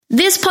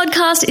This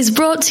podcast is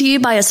brought to you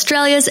by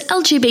Australia's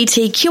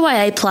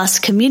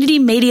LGBTQIA+ community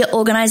media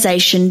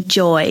organisation,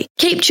 Joy.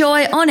 Keep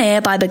Joy on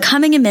air by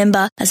becoming a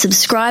member, a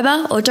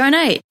subscriber, or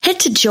donate. Head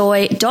to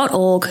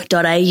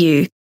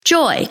joy.org.au.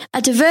 Joy,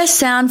 a diverse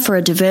sound for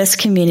a diverse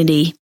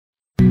community.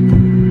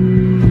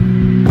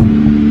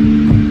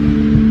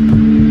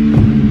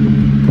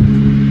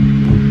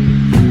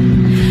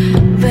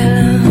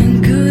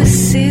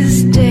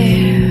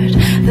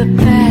 The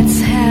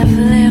bats have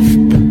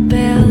left the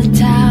bell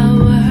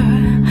tower.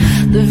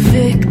 The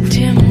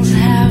victims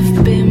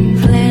have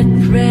been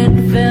bled red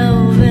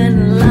velvet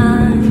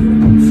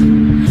lines.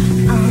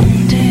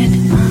 I'm dead,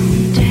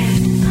 I'm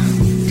dead,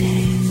 I'm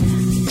dead.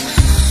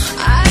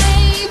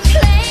 I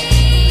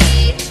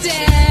play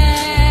dead.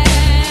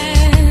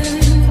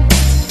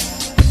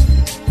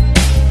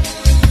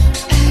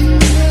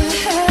 And the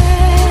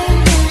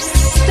hair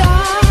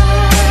stops.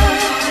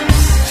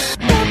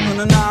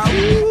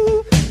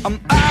 I'm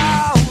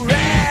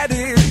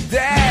already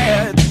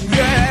dead,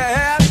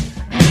 yeah.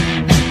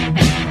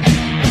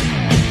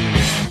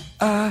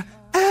 I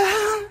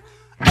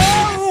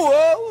am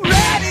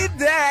already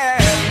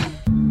dead.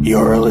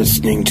 You're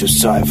listening to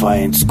Sci-Fi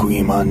and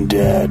Scream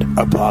Undead,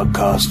 a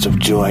podcast of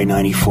Joy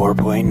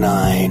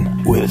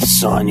 94.9 with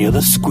Sonia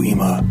the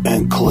Screamer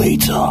and Clay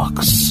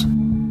Talks.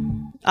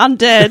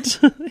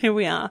 Undead. Here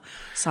we are.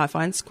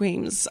 Sci-Fi and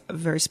Screams, a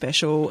very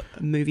special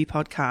movie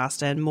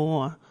podcast and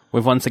more.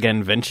 We've once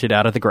again ventured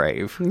out of the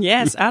grave.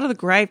 Yes, out of the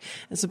grave.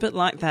 It's a bit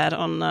like that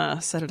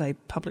on Saturday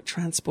public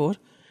transport.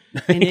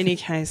 In any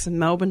case, in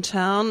Melbourne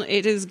town,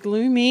 it is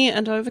gloomy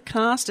and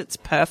overcast. It's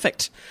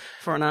perfect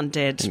for an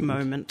undead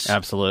moment.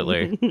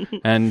 Absolutely.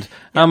 And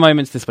our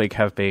moments this week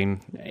have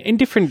been in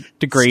different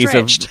degrees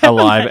Stretched, of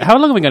alive. How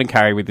long are we going to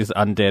carry with this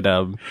undead,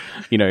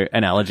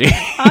 analogy?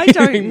 I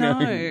don't know.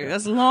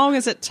 As long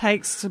as it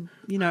takes to,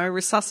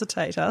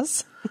 resuscitate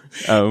us.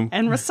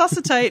 And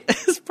resuscitate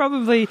is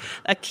probably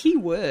a key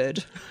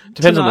word.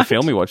 Depends on the tonight.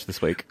 film we watched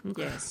this week.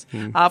 Yes.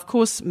 Of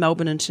course,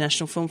 Melbourne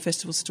International Film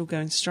Festival is still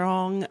going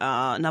strong.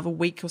 Another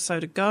week or so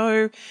to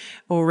go.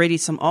 Already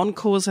some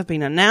encores have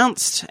been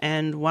announced,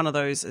 and one of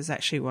those is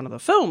actually one of the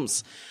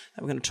films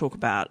that we're going to talk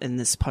about in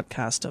this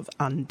podcast of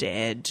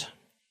Undead.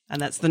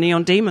 And that's The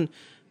Neon Demon.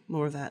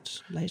 More of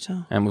that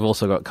later. And we've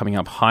also got coming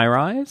up High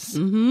Rise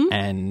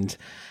and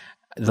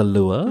The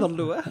Lure. The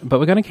Lure. But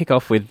we're going to kick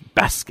off with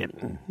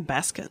Baskin.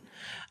 Baskin.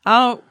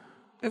 Oh,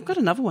 we've got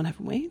another one,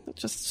 haven't we? Oh,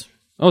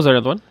 is there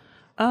another one?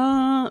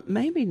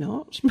 Maybe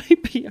not.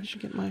 Maybe I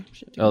should get my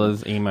shit together. Oh,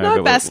 there's emo.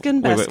 No, but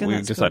Baskin. We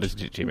that's decided good.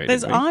 to do emo.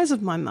 There's didn't we? Eyes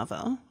of My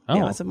Mother. Oh.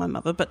 The Eyes of My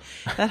Mother, but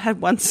that had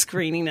one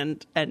screening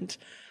and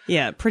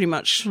yeah, pretty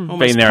much almost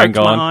Been there and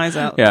poked gone. my eyes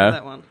out. Yeah.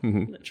 That one,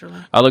 literally.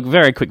 Oh, look,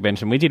 very quick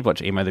mention. We did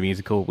watch Emo the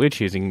Musical. We're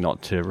choosing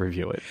not to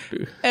review it.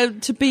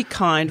 To be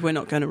kind, we're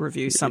not going to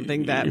review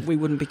something that we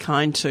wouldn't be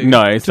kind to.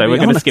 No, so we're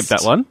going to honest. skip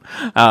that one.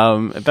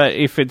 But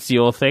if it's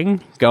your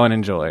thing, go and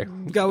enjoy.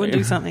 Go and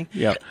do something.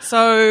 Yep.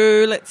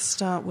 So let's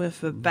start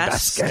with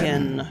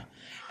Baskin.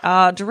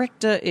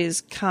 Director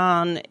is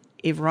Kaan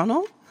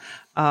Evrenol.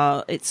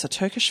 It's a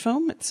Turkish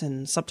film. It's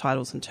in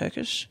subtitles in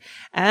Turkish.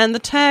 And the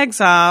tags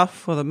are,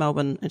 for the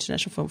Melbourne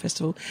International Film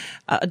Festival,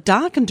 a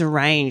dark and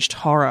deranged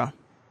horror.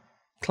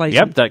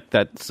 Clayton. Yep,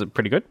 that's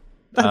pretty good.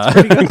 That's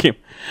pretty good.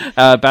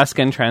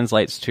 Baskin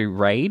translates to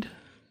raid,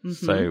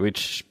 so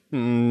which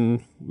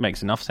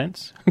makes enough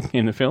sense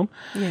in the film.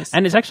 Yes.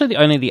 And it's actually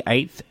only the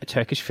 8th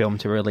Turkish film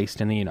to be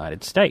released in the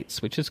United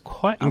States, which is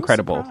quite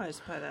incredible. I was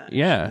surprised by that.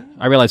 Yeah.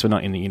 I realise we're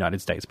not in the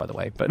United States, by the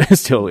way, but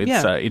still, it's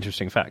an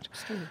interesting fact.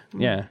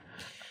 Yeah.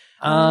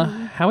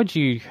 How would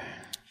you...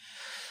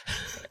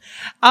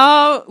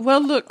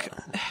 Well, look,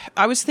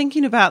 I was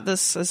thinking about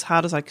this as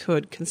hard as I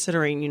could,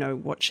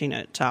 considering, watching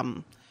it,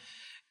 trying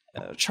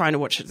to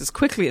watch it as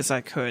quickly as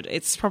I could.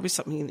 It's probably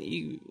something that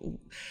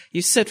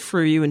you sit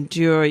through, you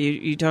endure,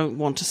 you don't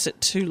want to sit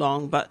too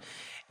long, but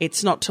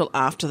it's not till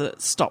after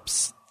that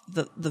stops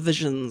the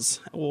visions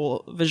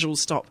or visuals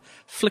stop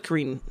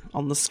flickering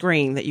on the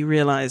screen that you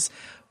realise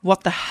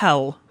what the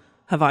hell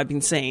have I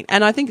been seeing?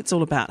 And I think it's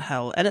all about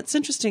hell. And it's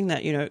interesting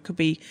that, it could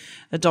be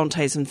a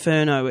Dante's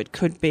Inferno. It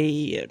could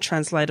be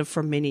translated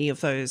from many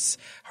of those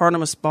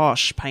Hieronymus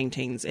Bosch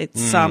paintings.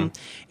 It's a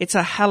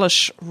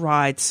hellish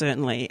ride,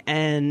 certainly.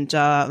 And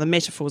the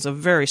metaphors are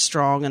very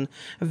strong and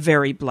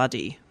very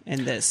bloody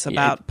in this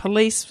about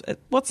police.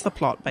 What's the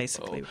plot,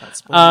 basically?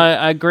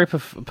 A group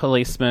of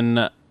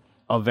policemen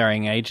of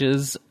varying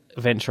ages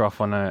venture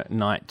off on a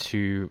night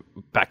to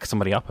back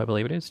somebody up, I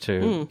believe it is,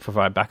 to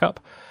provide backup,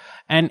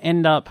 and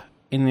end up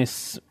in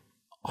this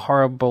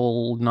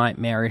horrible,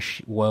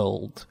 nightmarish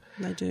world.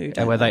 They do,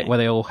 where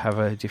they all have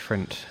a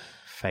different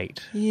fate.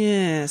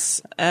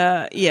 Yes.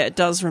 It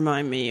does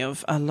remind me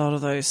of a lot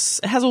of those.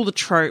 It has all the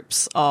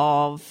tropes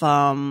of,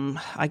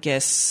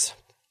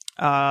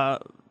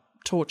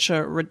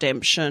 torture,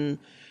 redemption,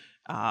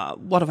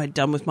 what have I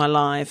done with my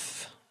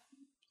life,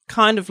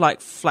 kind of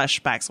like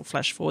flashbacks or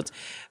flash forwards.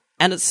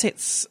 And it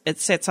sets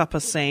up a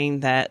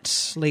scene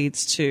that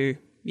leads to,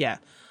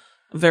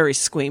 very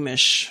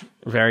squeamish.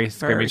 Very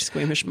Very squeamish,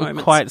 squeamish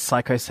moments. quite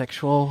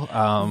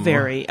psychosexual.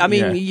 Very. I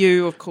mean, yeah.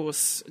 you, of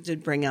course,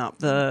 did bring up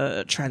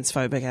the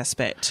transphobic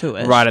aspect to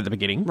it. Right at the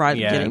beginning. Right at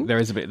the beginning.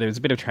 There's a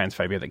bit of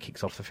transphobia that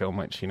kicks off the film,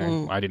 which,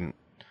 I didn't.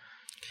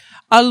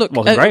 Look,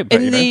 Wasn't great,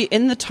 but,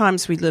 in the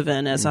times we live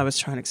in, as I was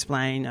trying to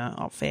explain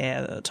off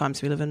air, the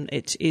times we live in,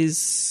 it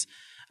is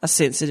a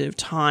sensitive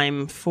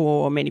time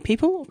for many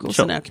people, of course,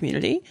 Sure. in our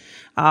community.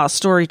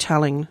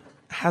 Storytelling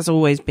has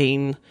always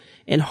been,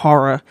 in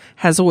horror,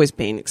 has always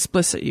been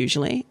explicit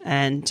usually.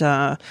 And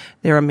there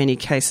are many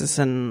cases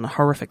in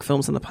horrific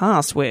films in the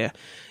past where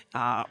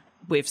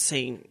we've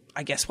seen,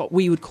 I guess, what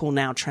we would call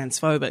now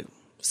transphobic.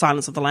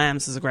 Silence of the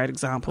Lambs is a great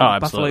example. Oh,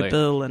 Buffalo absolutely.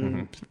 Bill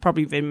and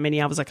probably many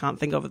others I can't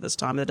think of at this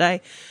time of the day.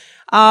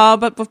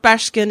 But with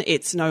Bashkin,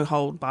 it's no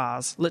hold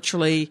bars.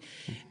 Literally,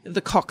 the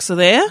cocks are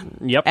there.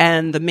 Yep.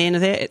 And the men are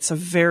there. It's a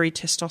very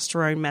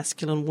testosterone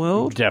masculine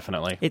world.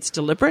 Definitely. It's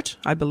deliberate,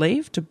 I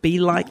believe, to be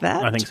like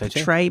that. I think so to too.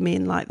 portray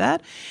men like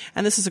that.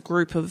 And this is a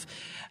group of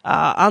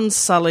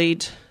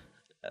unsullied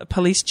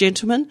police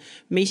gentlemen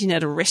meeting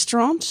at a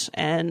restaurant,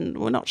 and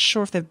we're not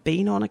sure if they've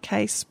been on a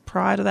case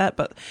prior to that,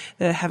 but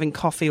they're having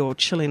coffee or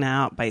chilling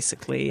out,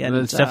 basically. And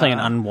There's definitely an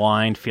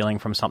unwind feeling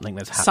from something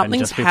that's happened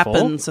something's just before.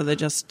 happened, so they're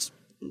just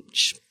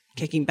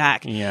kicking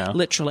back, Yeah.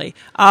 literally.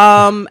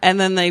 And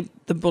then they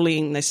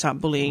start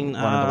bullying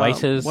One of the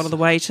waiters. One of the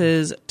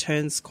waiters. It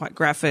turns quite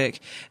graphic.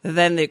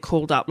 Then they're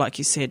called up, like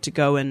you said, to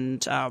go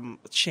and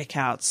check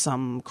out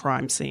some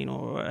crime scene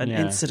or an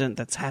incident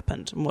that's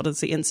happened. And what is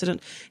the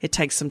incident? It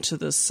takes them to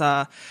this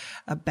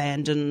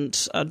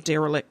abandoned,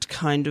 derelict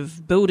kind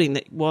of building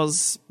that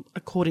was,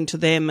 according to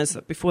them, as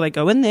before they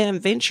go in there and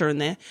venture in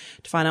there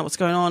to find out what's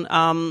going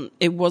on.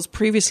 It was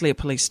previously a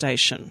police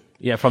station.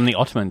 Yeah, from the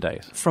Ottoman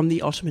days. From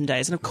the Ottoman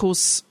days. And of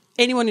course,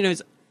 anyone who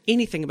knows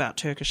anything about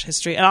Turkish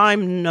history, and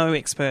I'm no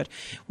expert,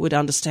 would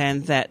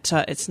understand that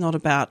it's not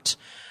about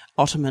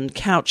Ottoman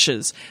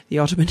couches. The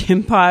Ottoman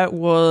Empire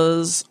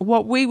was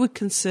what we would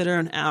consider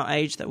in our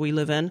age that we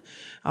live in,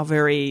 our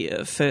very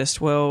first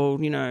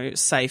world,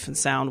 safe and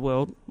sound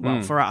world.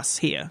 Well, for us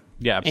here.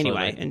 Yeah, absolutely.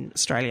 Anyway, in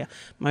Australia,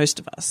 most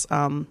of us,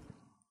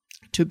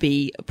 to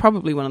be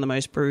probably one of the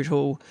most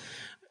brutal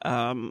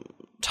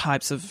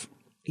types of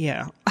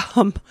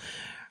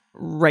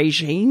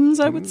regimes,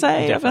 I would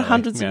say, over Definitely,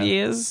 hundreds of yeah.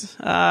 years.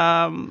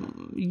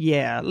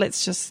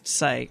 Let's just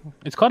say.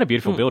 It's quite a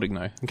beautiful building,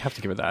 though. You have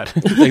to give it that.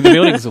 The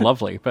buildings are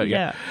lovely, but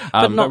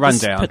but not run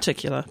this down.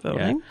 particular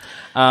building.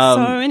 Yeah.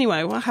 So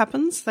anyway, what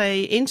happens?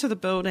 They enter the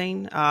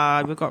building. We've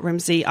got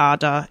Remzi,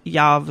 Arda,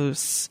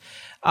 Yavuz,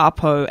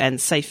 Apo, and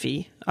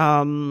Saifi.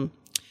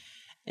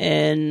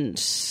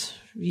 And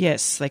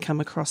yes, they come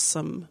across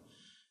some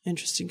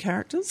interesting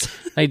characters.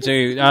 They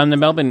do. The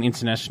Melbourne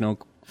International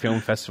Film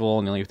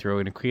Festival, nearly threw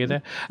in a queer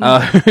there,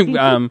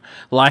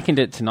 likened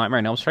it to Nightmare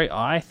on Elm Street.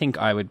 I think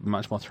I would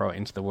much more throw it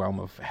into the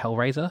realm of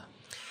Hellraiser.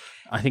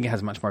 I think it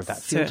has much more of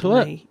that feel to it.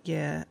 Certainly,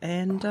 yeah.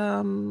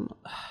 And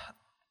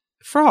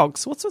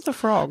frogs. What's with the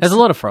frogs? There's a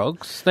lot of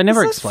frogs. They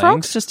never Those explained.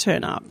 frogs just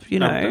turn up,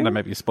 That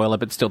may be a spoiler,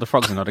 but still, the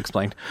frogs are not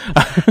explained.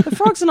 The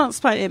frogs are not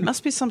explained. It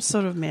must be some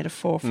sort of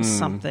metaphor for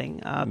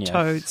something. Yes.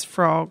 Toads,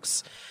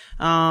 frogs.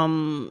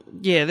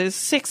 There's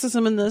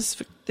sexism in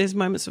this. There's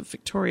moments of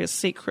Victoria's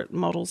Secret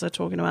models they're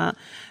talking about.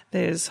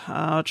 There's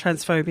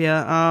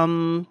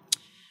transphobia.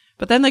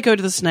 But then they go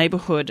to this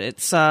neighborhood.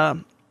 It's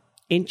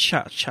in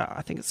Chacha,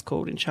 I think it's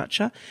called in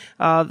Chacha,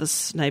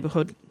 this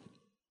neighborhood.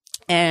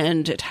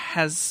 And it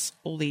has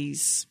all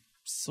these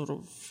sort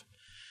of,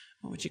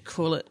 what would you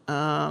call it,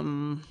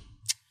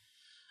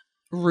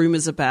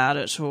 rumors about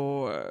it,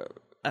 or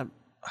what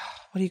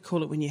do you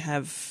call it when you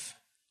have...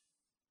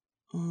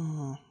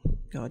 Oh,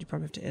 God, you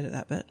probably have to edit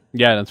that bit.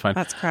 Yeah, that's fine.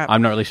 That's crap.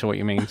 I'm not really sure what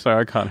you mean, so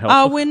I can't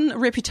help. When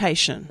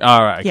reputation.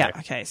 All right. Okay. Yeah,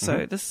 okay.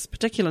 So this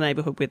particular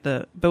neighborhood where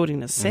the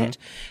building is set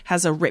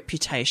has a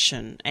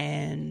reputation,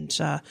 and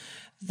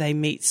they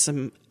meet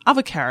some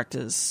other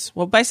characters.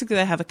 Well, basically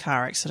they have a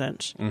car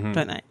accident,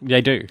 don't they?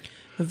 They do.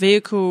 The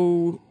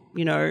vehicle,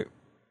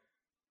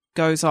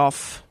 goes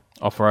off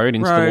Off-road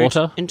into road, the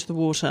water. into the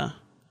water.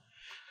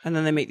 And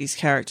then they meet these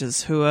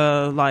characters who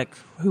are like,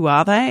 who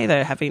are they?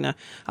 They're having a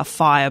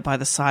fire by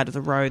the side of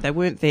the road. They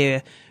weren't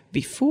there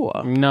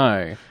before.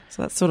 No.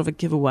 So that's sort of a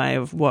giveaway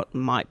of what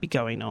might be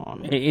going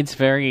on. It's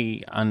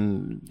very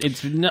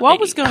What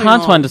was going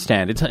hard to on?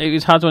 understand.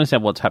 It's hard to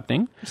understand what's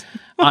happening.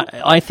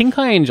 I think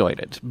I enjoyed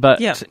it, but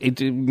Yeah.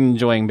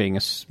 enjoying being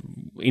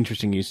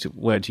interesting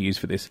word to use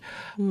for this.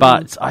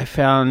 But I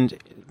found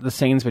the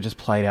scenes were just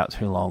played out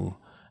too long.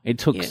 It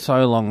took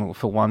so long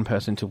for one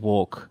person to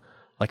walk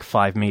like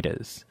 5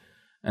 meters.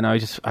 And I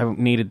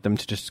needed them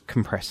to just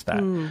compress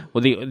that.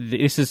 Well,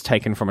 this is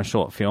taken from a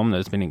short film that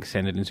has been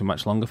extended into a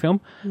much longer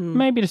film.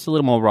 Maybe just a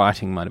little more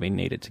writing might have been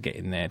needed to get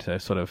in there to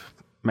sort of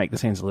make the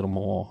scenes a little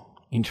more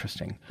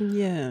interesting.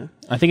 Yeah.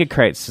 I think it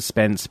creates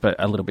suspense, but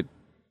a little bit...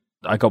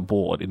 I got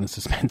bored in the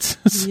suspense.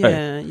 So.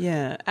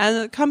 Yeah. And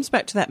it comes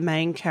back to that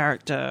main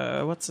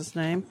character. What's his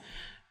name?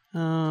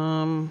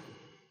 The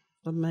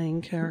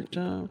main character.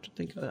 I have to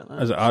think about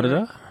that. Is it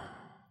Ardita?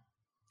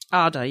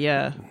 Ada,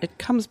 yeah. It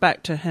comes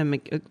back to him,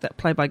 that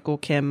played by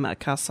Gorkem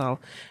Kassal.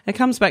 It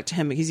comes back to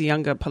him, he's a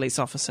younger police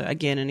officer,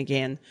 again and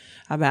again,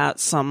 about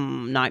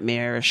some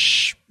nightmare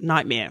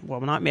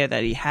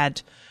that he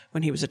had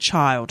when he was a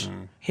child,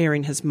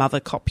 hearing his mother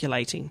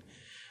copulating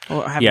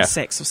or having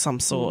sex of some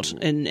sort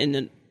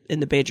in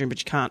the bedroom, but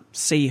you can't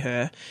see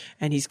her,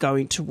 and he's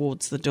going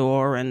towards the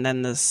door, and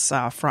then this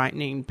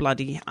frightening,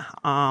 bloody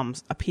arm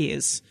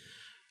appears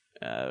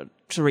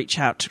to reach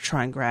out to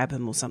try and grab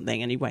him or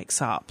something, and he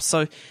wakes up.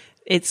 So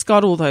it's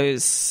got all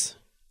those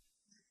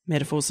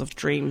metaphors of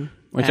dream.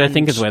 Which I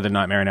think is where the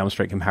Nightmare on Elm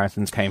Street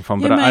comparisons came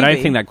from, but I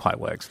don't think that quite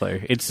works, though.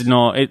 It's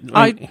not...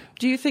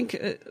 do you think...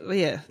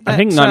 I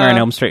think Nightmare on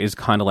Elm Street is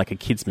kind of like a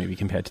kid's movie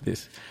compared to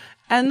this.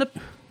 And the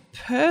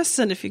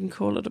person, if you can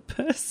call it a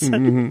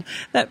person,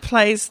 that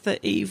plays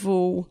the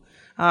evil...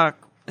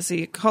 is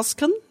he a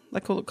Koskin? They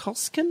call it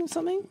Koskin or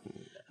something?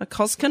 A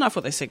Koskin? I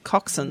thought they said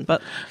Coxon,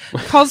 but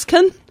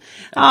Koskin.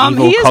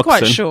 He is Coxon.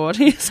 quite short.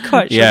 He is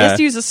quite short. He has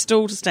to use a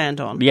stool to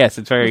stand on. Yes,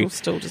 it's very...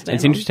 Stool to stand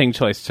it's an on. interesting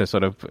choice to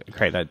sort of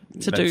create that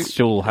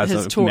stool has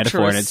a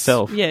metaphor in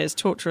itself. Yeah, his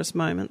torturous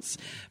moments.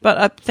 But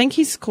I think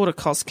he's called a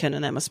Koskin,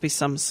 and that must be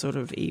some sort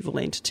of evil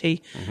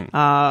entity.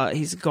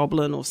 He's a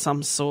goblin or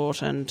some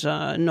sort, and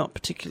not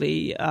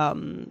particularly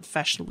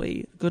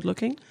fashionably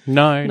good-looking.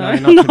 No,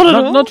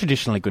 not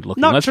traditionally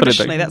good-looking. Not Let's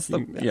traditionally, put it that's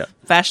the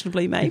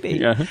fashionably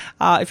maybe,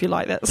 if you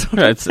like that sort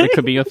of thing. It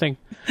could be your thing.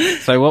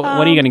 So what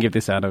are you going to give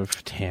this out of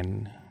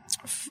 10?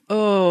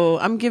 Oh,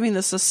 I'm giving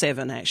this a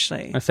 7,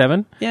 actually. A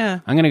 7? Yeah.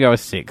 I'm going to go a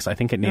 6. I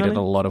think it needed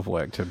a lot of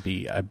work to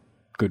be a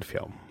good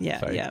film. Yeah,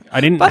 so yeah.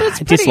 I didn't but it's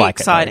pretty dislike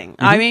exciting. it.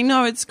 I mean,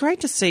 no, it's great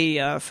to see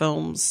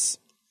films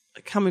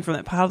coming from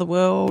that part of the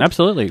world.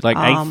 Absolutely. Like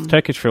eighth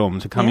Turkish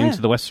film to come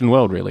into the Western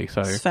world, really.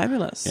 So it's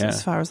fabulous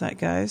as far as that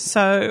goes.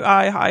 So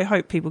I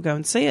hope people go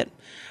and see it.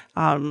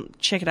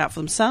 Check it out for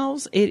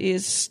themselves. It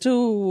is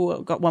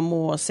still got one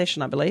more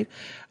session, I believe,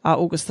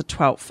 August the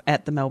 12th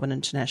at the Melbourne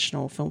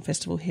International Film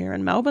Festival here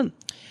in Melbourne.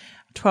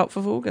 12th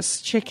of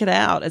August. Check it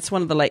out. It's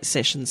one of the late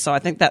sessions, so I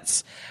think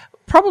that's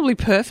probably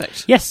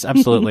perfect. Yes,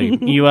 absolutely.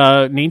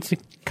 You need to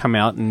come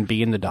out and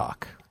be in the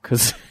dark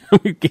because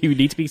you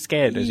need to be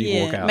scared as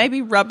you walk out.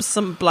 Maybe rub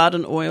some blood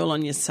and oil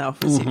on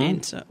yourself as you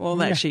enter.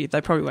 Well, actually, they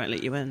probably won't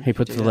let you in. He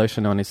puts the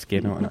lotion on his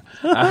skin or whatnot.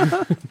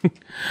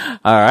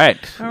 All right.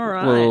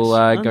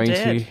 We're going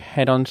to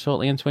head on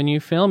shortly into a new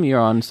film. You're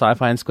on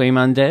Sci-Fi and Scream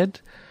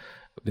Undead.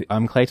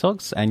 I'm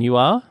Claytox, and you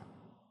are?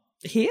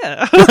 Here.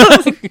 I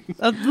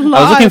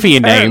was looking for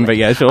your name, but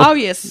yeah, sure. Oh,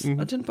 yes. I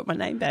didn't put my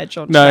name badge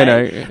on.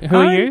 No. Who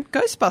are you?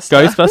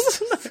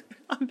 Ghostbusters.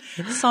 I'm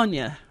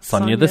Sonia.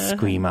 Sonia the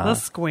Screamer. The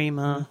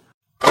Screamer.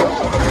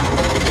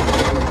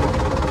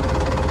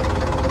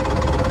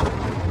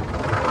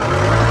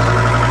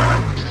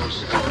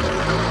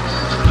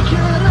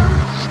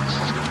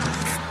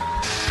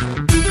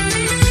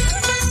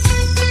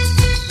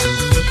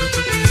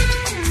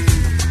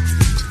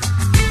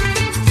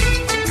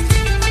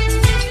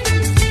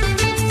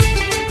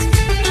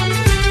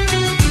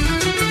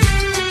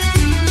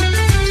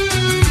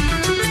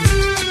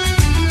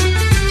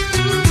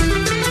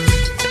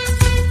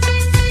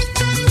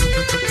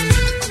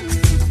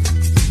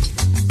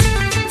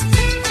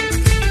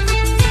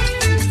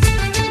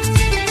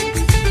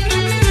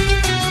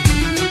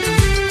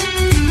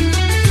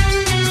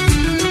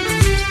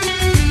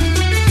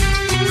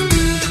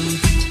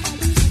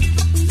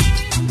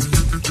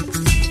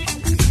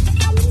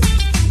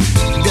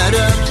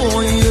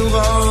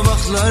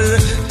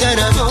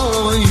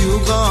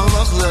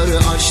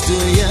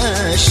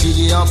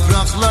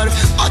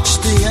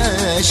 Açtı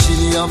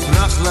yeşil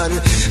yapraklar.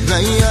 Ben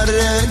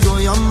yare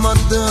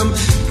doyamadım,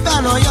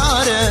 ben o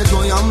yare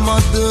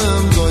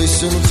doyamadım.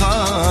 Doysun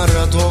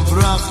kara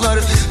topraklar,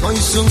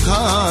 doysun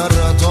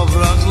kara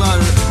topraklar.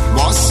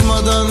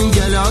 Basmadan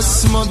gel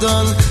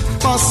asmadan,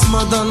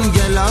 basmadan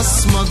gel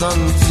asmadan.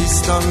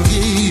 Fistan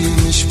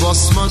giymiş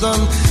basmadan,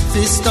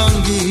 fistan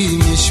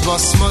giymiş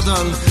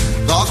basmadan.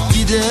 Kalk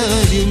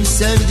gidelim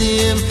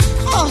sevdiğim,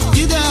 kalk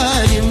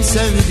gidelim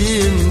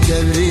sevdiğim.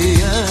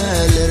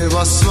 Devriyeler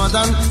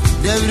basmadan,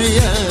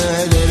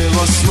 devriyeler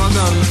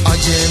basmadan.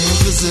 Acem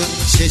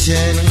kızı,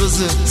 Çeçen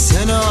kızı,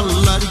 sen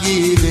allar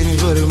giy beni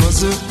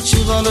kırmızı.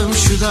 Çıkalım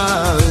şu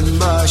dağın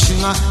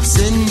başına,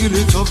 sen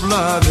gülü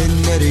topla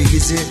ben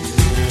nergizi.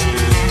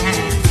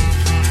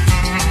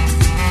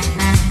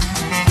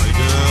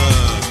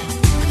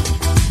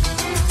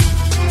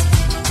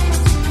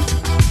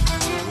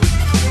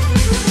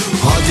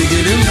 Hadi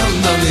gelin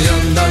yandan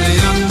yandan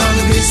yandan,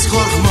 biz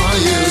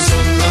korkmayız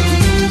ondan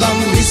bundan,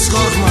 biz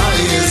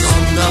korkmayız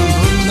ondan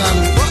bundan.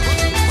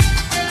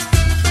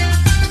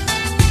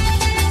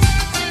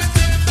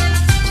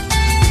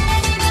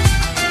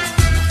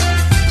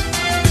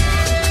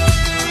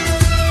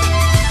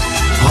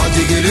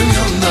 Hadi gelin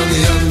yandan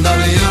yandan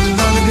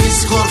yandan, biz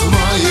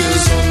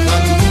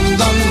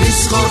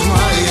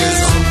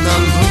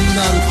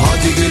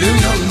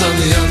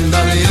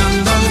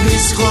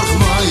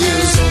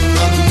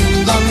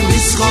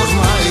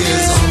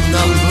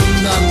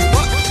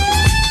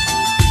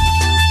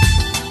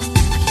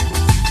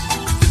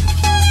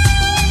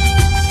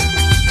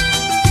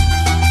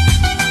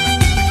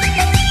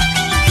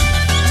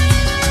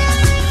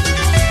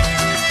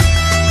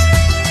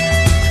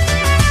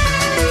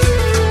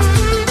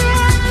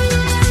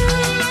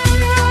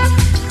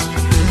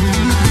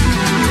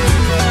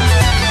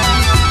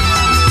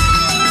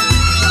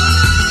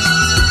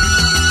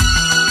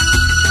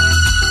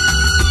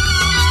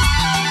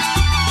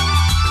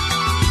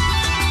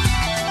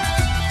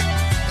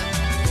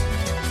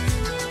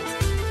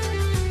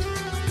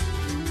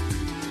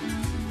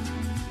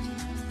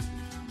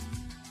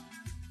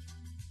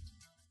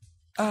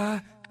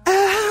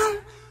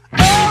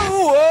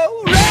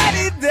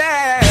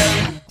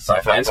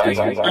Sci-Fi and Scream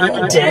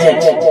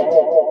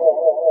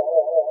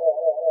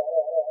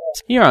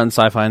You're on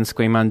Sci-Fi and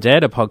Scream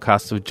Undead, a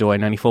podcast of Joy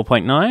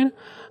 94.9.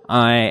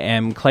 I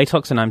am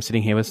Claytox, and I'm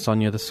sitting here with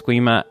Sonia the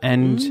Screamer.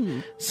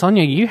 And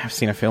Sonia, you have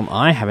seen a film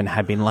I haven't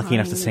been lucky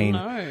enough to see.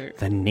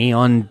 The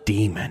Neon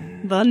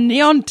Demon. The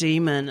Neon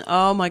Demon.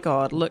 Oh my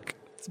God. Look,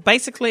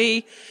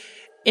 basically,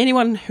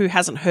 anyone who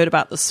hasn't heard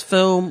about this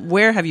film,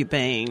 where have you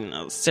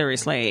been?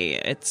 Seriously,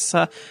 it's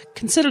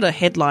considered a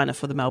headliner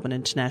for the Melbourne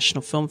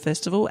International Film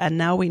Festival, and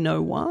now we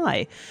know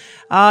why.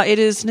 It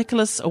is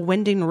Nicholas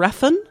Winding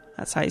Refn.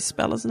 That's how you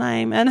spell his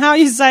name and how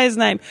you say his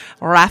name.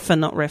 Refn,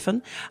 not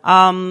Refn.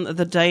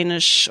 The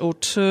Danish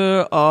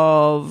auteur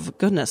of,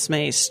 goodness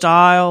me,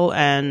 style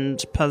and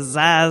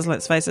pizzazz,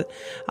 let's face it.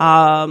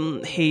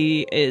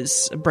 He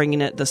is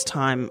bringing it this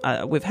time.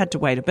 We've had to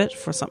wait a bit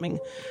for something.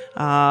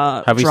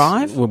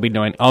 Drive? We'll be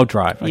doing,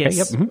 Drive. Okay, yes.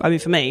 yep. Mm-hmm. I mean,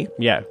 for me.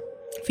 Yeah.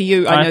 For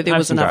you, I know there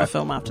was another Drive.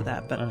 film after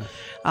that, but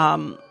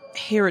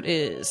here it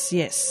is,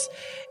 yes.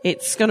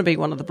 It's going to be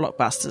one of the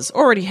blockbusters.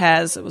 Already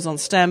has. It was on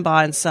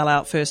standby and sell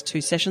out first 2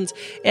 sessions.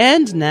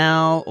 And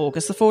now,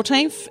 August the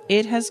 14th,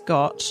 it has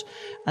got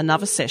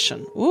another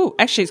session. Ooh,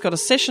 actually, it's got a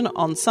session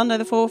on Sunday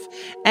the 4th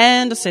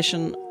and a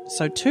session,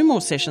 so 2 more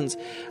sessions.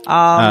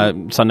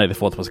 Sunday the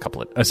 4th was the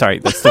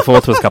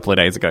 4th was a couple of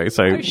days ago,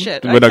 so Oh,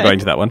 shit. we're not Okay. going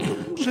to that one.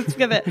 Let's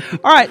forget that.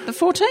 All right, the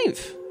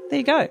 14th. There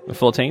you go. The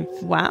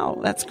 14th? Wow,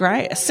 that's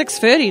great.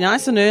 6:30,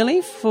 nice and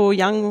early for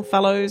young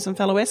fellows and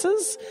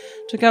fellowesses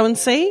to go and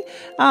see.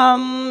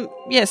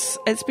 Yes,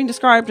 it's been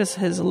described as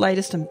his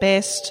latest and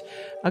best,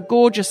 a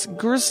gorgeous,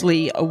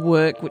 grisly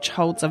work which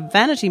holds a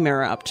vanity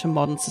mirror up to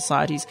modern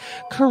society's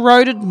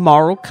corroded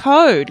moral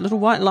code. Little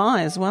white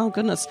lies. Well,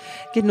 goodness,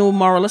 getting all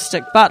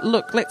moralistic. But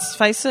look, let's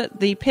face it,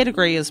 the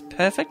pedigree is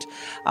perfect.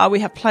 We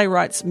have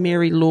playwrights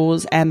Mary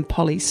Laws and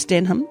Polly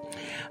Stenham.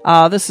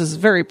 This is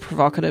very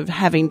provocative,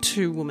 having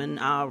 2 women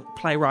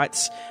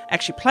playwrights,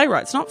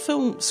 not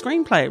film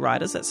screenplay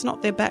writers, that's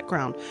not their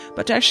background,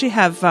 but to actually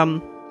have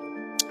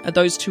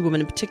those 2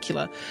 women in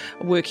particular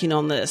working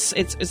on this.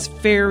 It's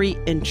very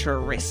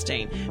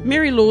interesting.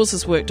 Mary Laws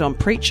has worked on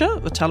Preacher,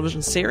 the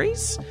television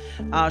series.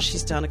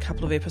 She's done a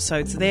couple of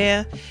episodes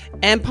there.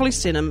 And Polly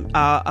Stenham,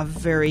 a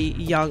very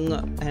young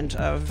and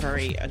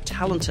very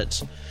talented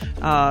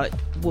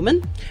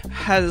woman,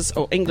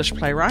 or English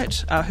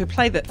playwright, who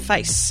played that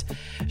Face.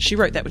 She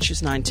wrote that when she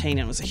was 19 and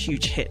it was a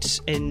huge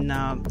hit in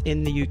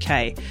the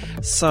UK.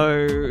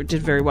 So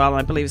did very well, and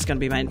I believe it's going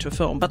to be made into a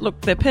film. But look,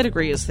 their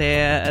pedigree is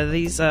there.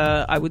 These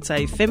are, I would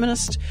say,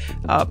 feminist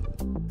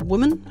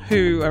women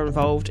who are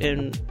involved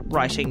in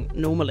writing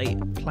normally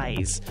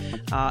plays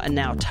and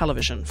now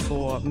television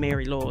for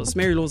Mary Laws.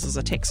 Mary Laws is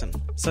a Texan,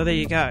 so there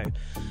you go.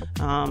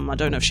 I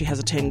don't know if she has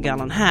a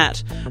 10-gallon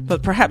hat,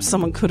 but perhaps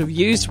someone could have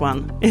used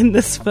one in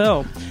this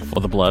film.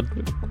 For the blood?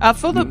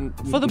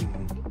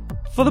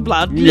 For the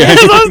blood. Yes,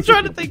 I was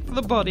trying to think for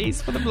the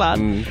bodies, for the blood.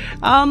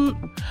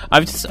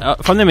 I've just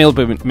from the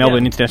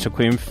Melbourne International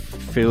Film,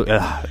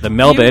 the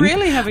Melbourne. You're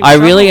really having I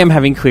trouble. really am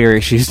having queer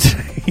issues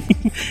today.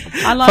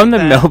 I like from the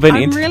that. Melbourne.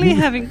 I'm really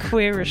having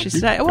queer issues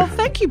today. Well,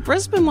 thank you.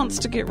 Brisbane wants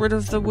to get rid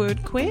of the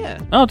word queer.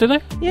 Oh, do they?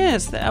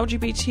 Yes, the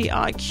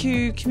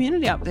LGBTIQ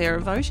community up there are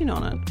voting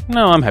on it.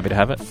 No, I'm happy to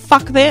have it.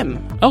 Fuck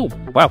them. Oh,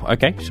 wow.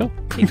 Okay, sure.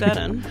 Keep that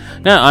in.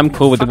 No, I'm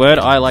cool with the word.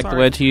 I like the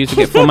word to use to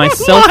get for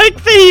myself.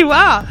 Like, there you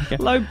are.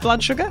 Low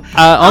blood sugar.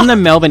 On the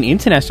Melbourne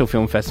International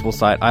Film Festival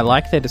site, I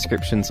like their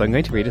description, so I'm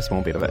going to read a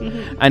small bit of it.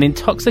 Mm-hmm. An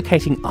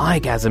intoxicating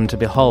eyegasm to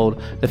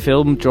behold, the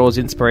film draws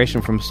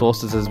inspiration from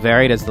sources as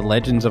varied as the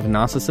legends of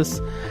Narcissus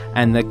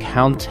and the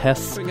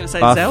Countess We're going to say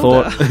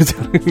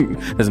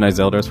Barthori. There's no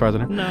Zelda as far as I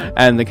know. No.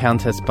 And the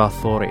Countess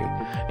Barthori,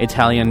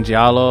 Italian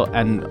Giallo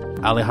and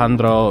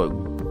Alejandro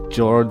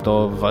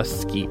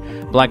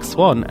Jodorowsky, Black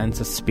Swan and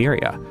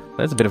Suspiria.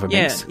 There's a bit of a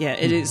mix. Yeah,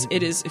 it is.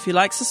 It is. If you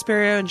like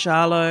Suspiria and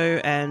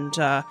Giallo, and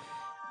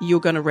you're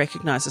going to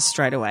recognise us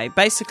straight away.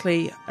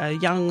 Basically, a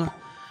young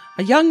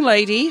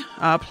lady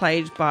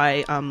played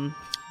by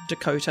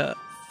Dakota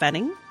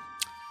Fanning.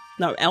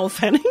 No, Elle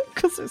Fanning,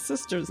 because her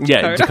sister is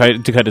Dakota. Yeah,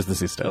 Dakota's the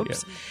sister.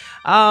 Oops.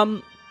 Yeah.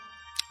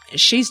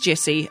 She's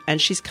Jessie,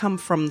 and she's come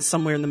from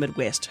somewhere in the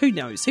Midwest. Who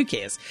knows? Who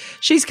cares?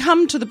 She's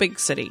come to the big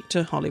city,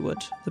 to Hollywood,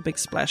 the big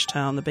splash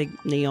town, the big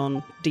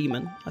neon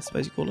demon, I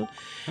suppose you call it.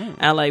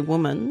 LA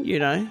woman, you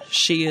know.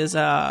 She is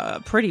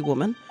a pretty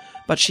woman,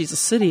 but she's a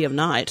city of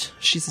night.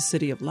 She's a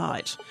city of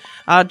light.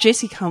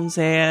 Jessie comes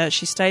there.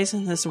 She stays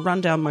in this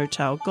rundown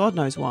motel. God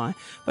knows why.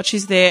 But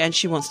she's there, and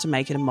she wants to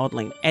make it in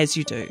modelling, as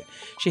you do.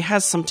 She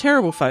has some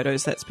terrible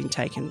photos that's been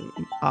taken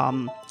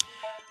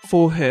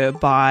for her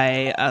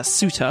by a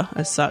suitor,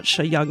 as such,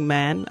 a young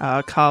man.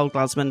 Carl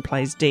Glusman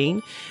plays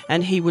Dean,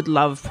 and he would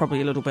love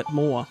probably a little bit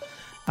more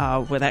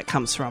where that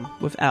comes from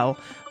with Elle.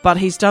 But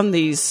he's done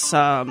these...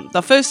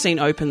 the first scene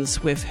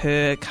opens with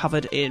her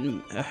covered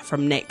in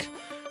from neck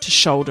to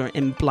shoulder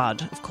in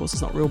blood. Of course,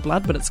 it's not real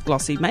blood, but it's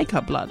glossy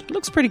makeup blood. It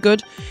looks pretty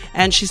good.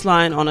 And she's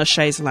lying on a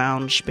chaise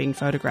lounge being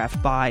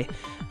photographed by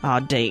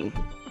Dean.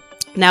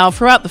 Now,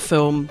 throughout the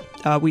film,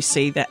 we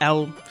see that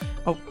Elle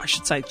I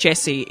should say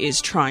Jessie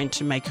is trying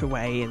to make her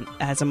way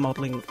as a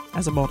model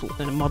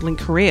in a modelling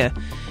career.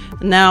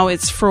 Now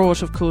it's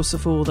fraught, of course,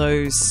 of all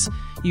those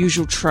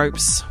usual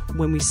tropes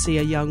when we see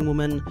a young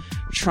woman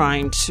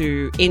trying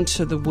to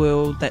enter the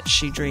world that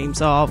she dreams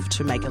of,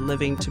 to make a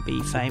living, to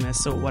be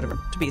famous or whatever,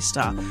 to be a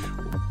star.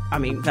 I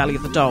mean, Valley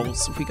of the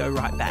Dolls, if we go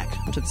right back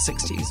to the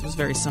 60s, it was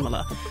very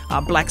similar.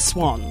 Black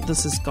Swan,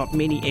 this has got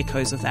many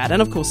echoes of that. And,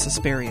 of course,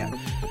 Suspiria.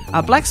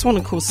 Black Swan,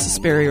 of course,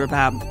 Suspiria are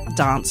about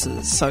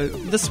dancers, so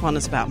this one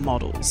is about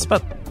models.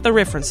 But the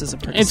references are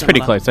pretty similar.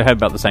 Pretty close. They have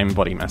about the same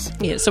body mass.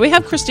 Yeah, so we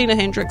have Christina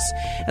Hendricks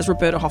as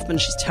Roberta Hoffman.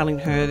 She's telling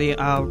her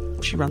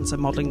she runs a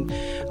modelling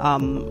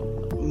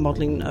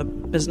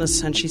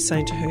business, and she's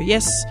saying to her,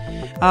 yes,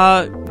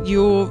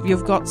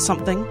 you've got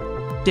something,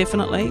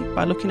 definitely.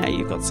 By looking at you,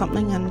 you've got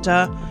something, and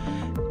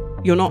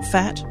you're not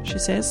fat, she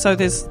says. So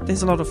there's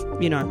a lot of,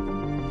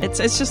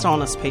 it's just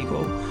honest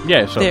people.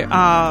 Yeah, sure. There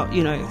are,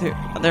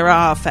 there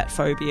are fat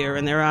phobia,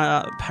 and there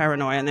are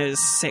paranoia, and there's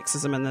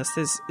sexism in this.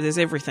 There's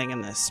everything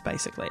in this,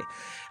 basically.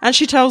 And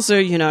she tells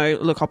her,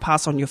 look, I'll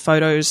pass on your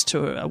photos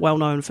to a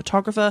well-known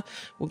photographer.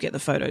 We'll get the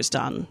photos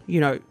done.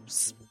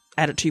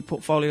 Add it to your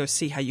portfolio,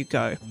 see how you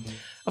go.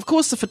 Of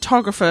course, the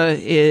photographer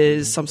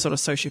is some sort of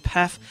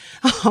sociopath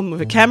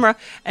with a camera,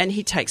 and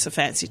he takes a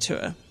fancy to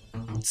her.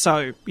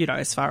 So,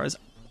 as far as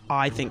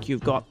I think,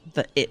 you've got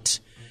the it.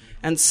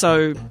 And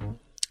so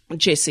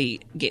Jessie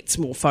gets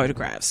more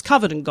photographs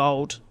covered in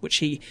gold, which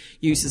he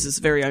uses his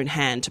very own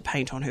hand to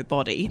paint on her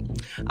body.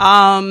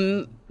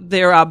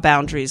 There are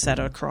boundaries that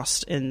are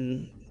crossed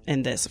in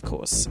this, of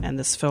course, and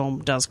this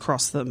film does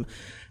cross them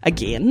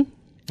again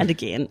and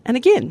again and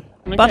again.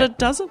 Okay. But it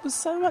does it with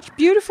so much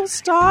beautiful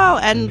style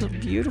and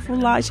beautiful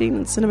lighting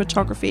and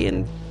cinematography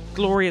and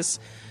glorious,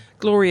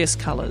 glorious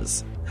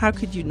colours. How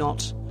could you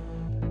not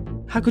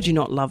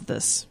love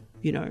this?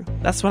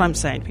 That's what I'm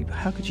saying, people.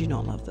 How could you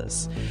not love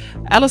this?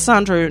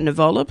 Alessandro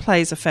Nivola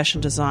plays a fashion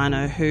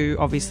designer who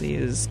obviously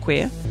is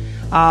queer,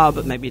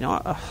 but maybe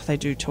not. They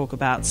do talk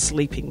about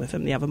sleeping with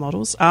him, the other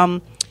models.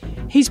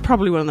 He's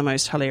probably one of the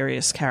most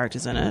hilarious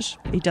characters in it.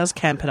 He does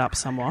camp it up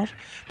somewhat.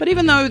 But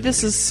even though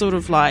this is sort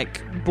of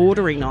like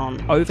bordering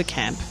on over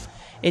camp,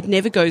 it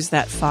never goes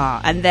that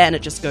far. And then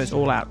it just goes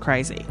all out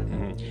crazy.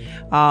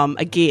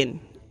 Again,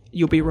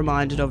 you'll be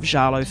reminded of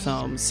Giallo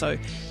films. So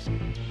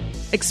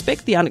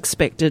expect the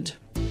unexpected,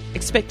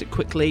 expect it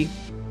quickly,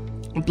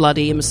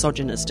 bloody and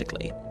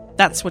misogynistically.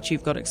 That's what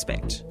you've got to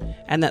expect.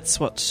 And that's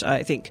what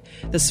I think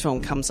this film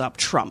comes up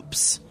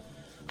trumps.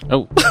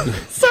 Oh,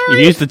 sorry.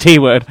 You used the T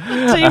word.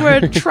 T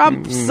word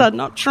trumps,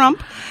 not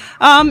Trump.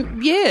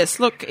 Yes,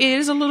 look, it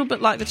is a little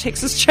bit like the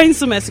Texas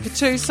Chainsaw Massacre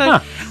too.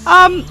 So,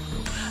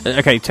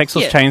 okay,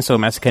 Texas Chainsaw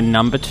Massacre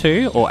number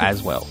 2 or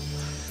as well?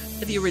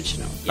 The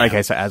original. Yeah.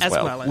 Okay, so as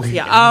well. As,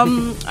 yeah.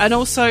 And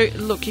also,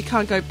 look, you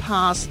can't go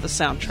past the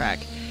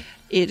soundtrack.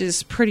 It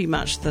is pretty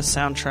much the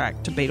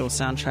soundtrack to Beatles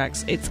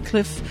soundtracks. It's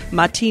Cliff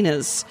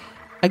Martinez,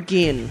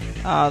 again,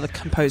 the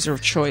composer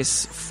of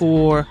choice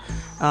for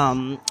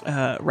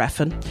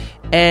Raffin.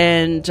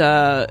 And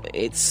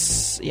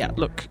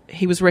look,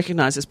 he was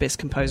recognised as Best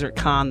Composer at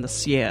Cannes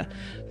this year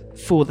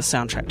for the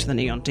soundtrack to the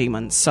Neon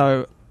Demon.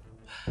 So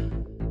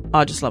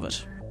I just love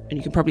it. And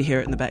you can probably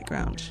hear it in the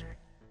background.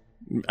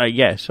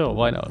 Yeah, sure,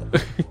 why not?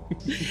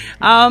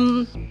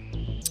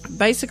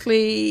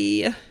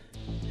 Basically,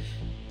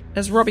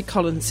 as Robbie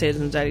Collins said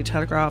in the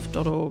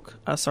dailytelegraph.org,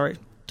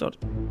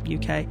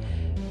 .uk,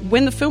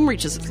 when the film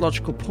reaches its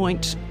logical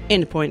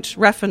endpoint,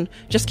 Raffin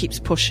just keeps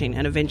pushing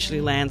and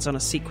eventually lands on a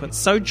sequence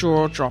so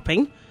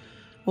jaw-dropping,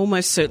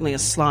 almost certainly a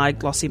sly,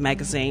 glossy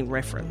magazine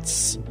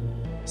reference.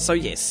 So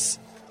yes,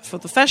 for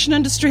the fashion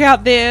industry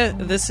out there,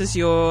 this is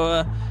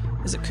your...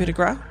 Is it coup de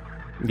grace?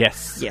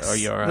 Yes.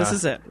 This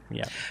is it.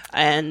 Yeah.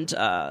 And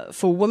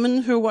for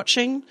women who are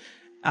watching,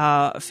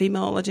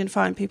 female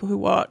identifying people who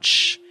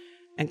watch,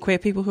 and queer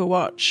people who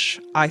watch,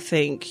 I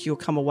think you'll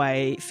come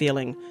away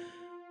feeling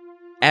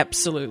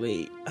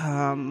absolutely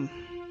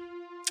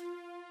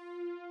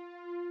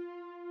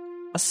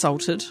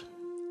assaulted,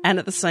 and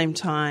at the same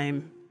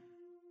time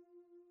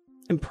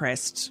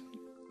impressed.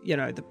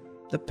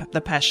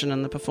 The passion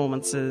and the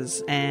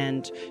performances,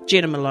 and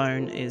Jenna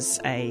Malone is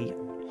a...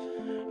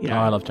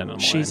 I love Jenna Malone.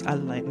 She's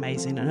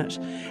amazing in it.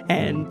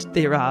 And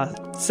there are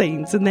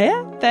scenes in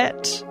there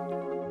that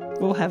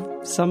will have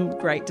some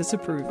great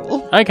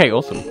disapproval. Okay,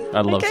 awesome.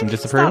 I love some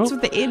disapproval.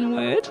 Starts with the N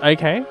word.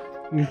 Okay.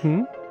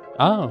 Mm-hmm.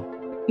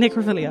 Oh.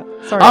 Necrophilia.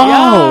 Sorry.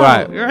 Oh,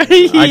 right.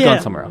 Yeah. I'd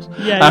gone somewhere else.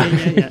 Yeah.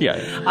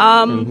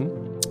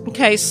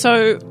 Okay,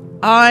 so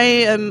I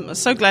am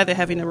so glad they're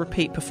having a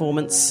repeat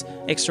performance,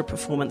 extra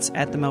performance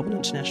at the Melbourne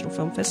International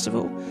Film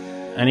Festival.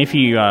 And if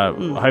you,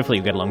 hopefully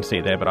you get along to see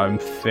it there, but I'm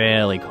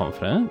fairly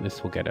confident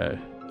this will get a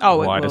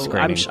wider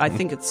screening. I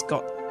think it's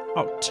got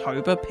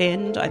October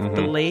penned, I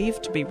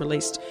believe, to be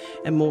released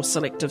in more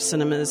selective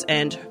cinemas.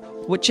 And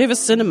whichever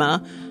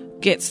cinema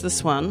gets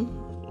this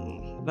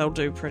one, they'll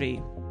do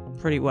pretty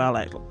well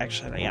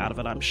actually out of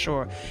it, I'm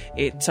sure.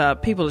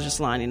 People are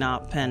just lining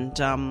up, and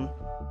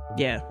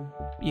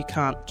you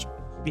can't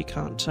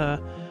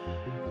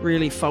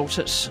really fault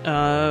it.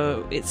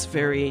 It's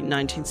very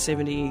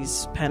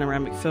 1970s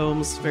panoramic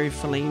films, very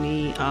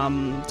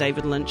Fellini,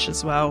 David Lynch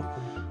as well.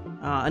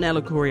 An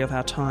allegory of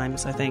our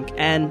times, I think.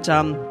 And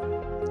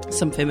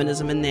some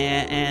feminism in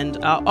there. And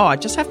I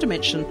just have to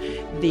mention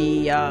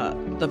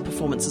the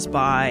performances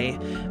by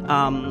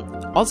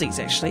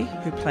Aussies, actually,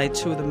 who played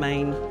two of the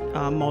main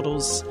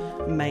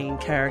main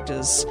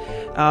characters.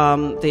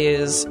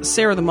 There's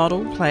Sarah the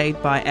model,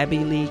 played by Abby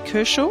Lee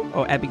Kershaw,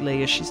 or Abby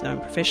Lee as she's known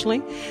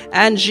professionally,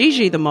 and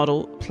Gigi the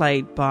model,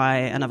 played by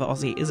another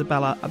Aussie,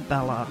 Isabella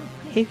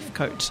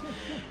Heathcote.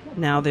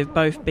 Now, they've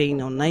both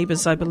been on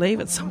Neighbours, I believe,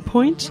 at some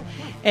point.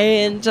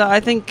 And I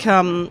think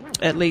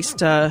at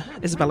least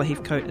Isabella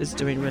Heathcote is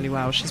doing really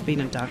well. She's been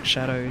in Dark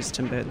Shadows,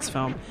 Tim Burton's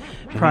film,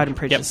 Pride and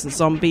Prejudice and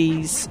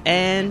Zombies.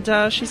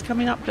 And she's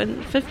coming up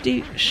in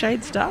 50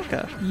 Shades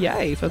Darker.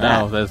 Yay for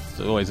that. Oh, there's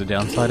always a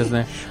downside, isn't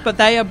there? But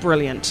they are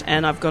brilliant.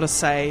 And I've got to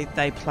say,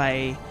 they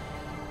play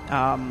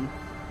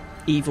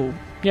evil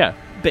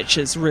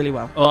bitches really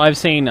well. Well, I've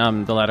seen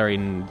the latter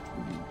in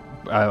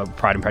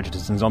Pride and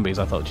Prejudice and Zombies.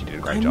 I thought she did a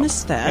great job. I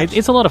missed that.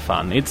 It's a lot of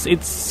fun.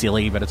 It's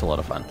silly, but it's a lot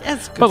of fun.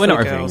 That's good. But we're for not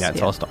reviewing girls, that,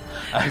 so I'll stop.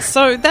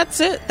 So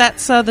that's it.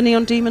 That's The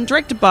Neon Demon,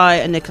 directed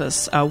by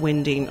Nicholas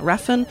Winding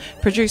Refn,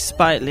 produced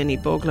by Lenny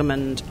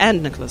Borglum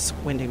and Nicholas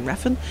Winding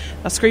Refn.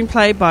 A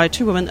screenplay by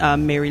two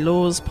women, Mary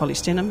Laws, Polly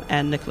Stenham,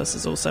 and Nicholas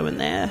is also in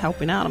there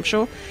helping out, I'm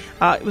sure.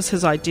 It was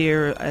his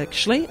idea,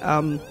 actually,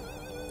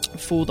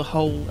 for the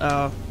whole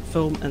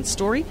film and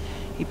story.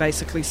 He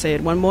basically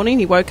said one morning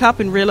he woke up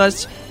and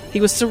realised he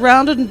was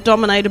surrounded and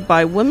dominated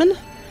by women.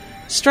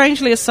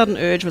 Strangely, a sudden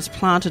urge was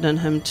planted in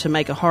him to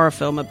make a horror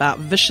film about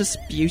vicious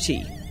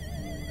beauty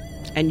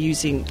and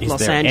using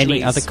Los Angeles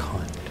any other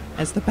kind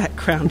as the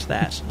background to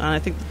that. And I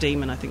think the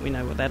demon, I think we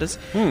know what that is.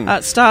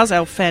 Stars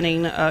Elle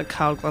Fanning,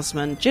 Carl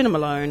Glusman, Jenna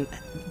Malone,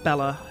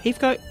 Bella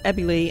Heathcote,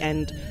 Abby Lee,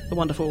 and the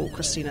wonderful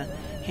Christina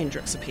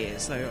Hendricks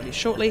appears, though only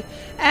shortly.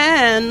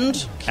 And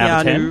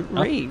Keanu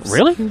Reeves. Oh,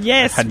 really?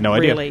 Yes, I had no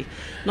really. idea.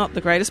 Not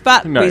the greatest,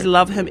 but No. we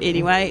love him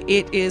anyway.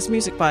 It is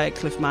music by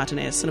Cliff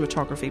Martinez,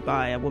 cinematography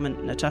by a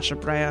woman, Natasha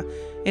Breyer,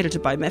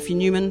 edited by Matthew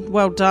Newman.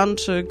 Well done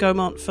to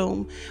Gaumont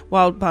Film,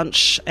 Wild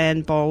Bunch,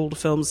 and Bold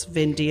Films,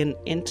 Vendian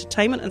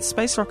Entertainment, and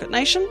Space Rocket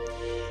Nation.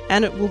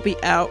 And it will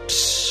be out,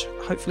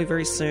 hopefully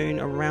very soon,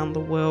 around the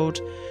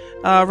world.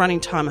 Running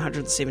time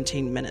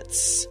 117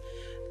 minutes.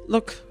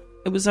 Look,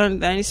 they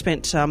only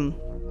spent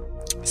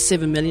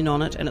 $7 million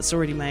on it, and it's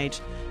already made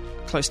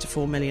close to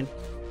 $4 million.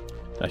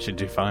 They should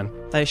do fine.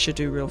 They should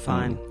do real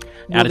fine.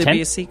 Will Out of there 10?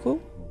 be a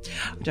sequel?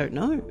 I don't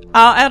know.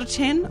 Out of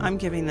 10, I'm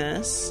giving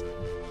this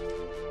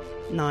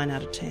 9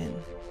 out of 10.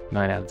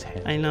 9 out of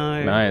 10. I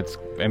know. No, it's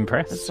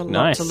impressed. It's a lot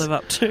Nice. to live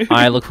up to.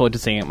 I look forward to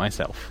seeing it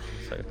myself.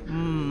 So,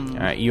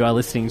 you are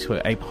listening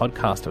to a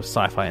podcast of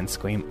Sci-Fi and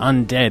Scream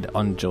Undead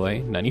on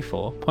Joy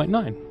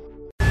 94.9.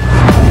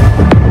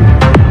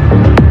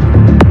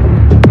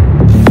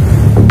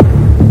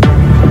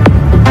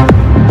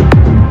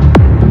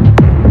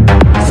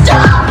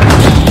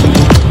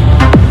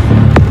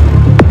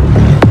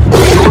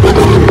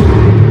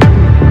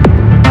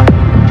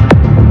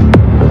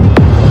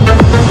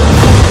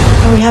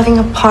 Are we having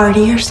a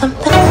party or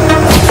something?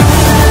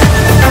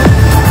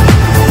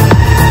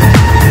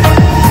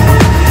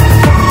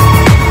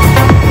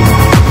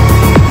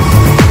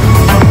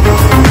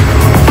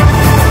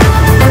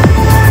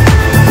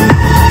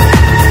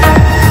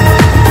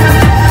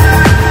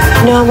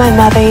 You know what my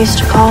mother used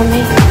to call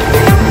me?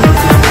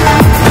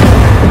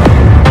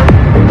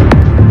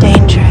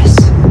 Dangerous.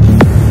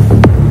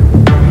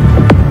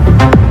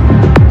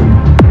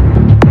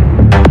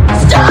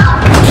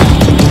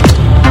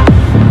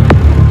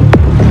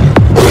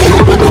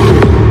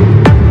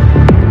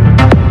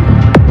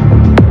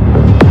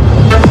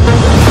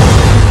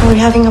 Are we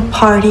having a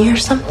party or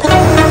something?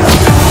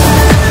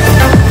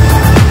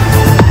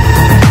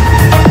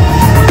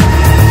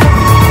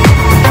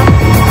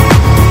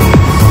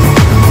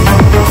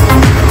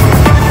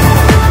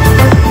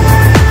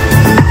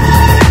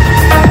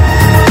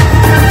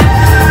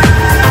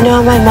 You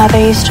know what my mother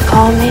used to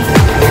call me?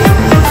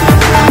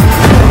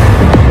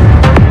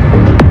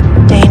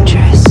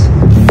 Dangerous.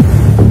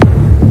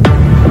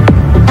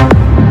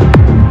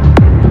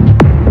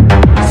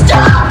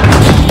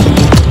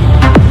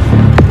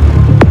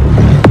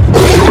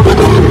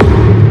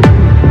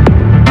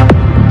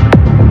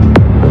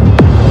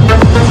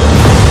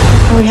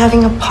 Are we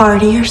having a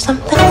party or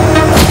something?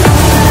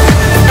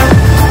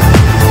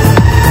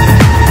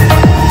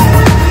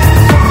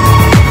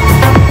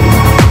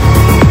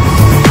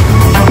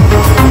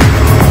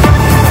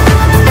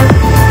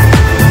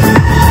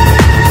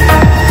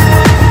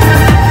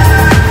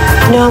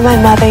 You know what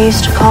my mother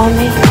used to call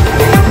me?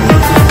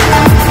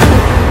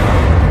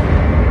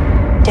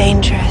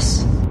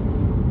 Dangerous.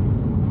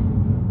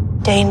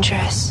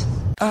 Dangerous.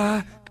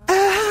 Already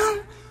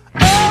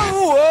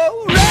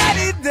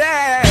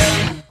there.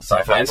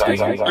 Sci-Fi and Scream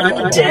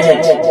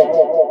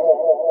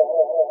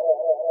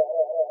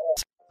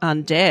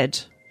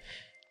Undead.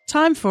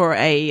 Time for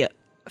a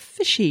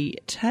fishy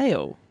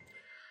tale.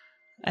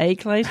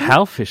 Clayton?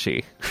 How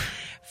fishy?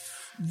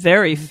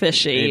 very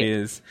fishy. It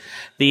is.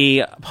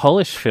 The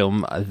Polish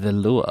film The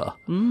Lure,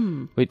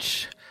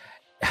 which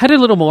had a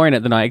little more in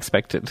it than I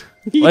expected.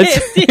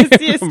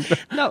 Yes.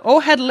 No,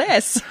 or had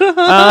less.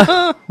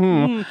 I'm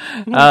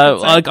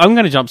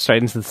going to jump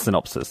straight into the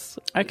synopsis.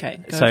 Okay,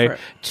 go So, for it.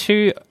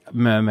 2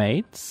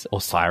 mermaids,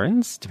 or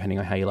sirens, depending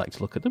on how you like to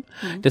look at them,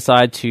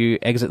 decide to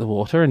exit the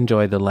water,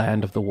 enjoy the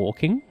land of the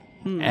walking,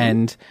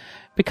 and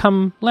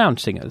become lounge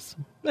singers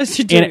As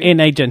you do. in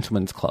a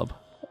gentleman's club.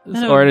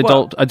 No, Or an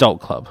well-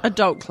 adult club.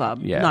 Adult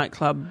club, Yeah.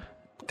 nightclub,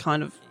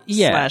 kind of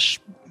Yeah. slash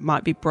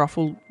might be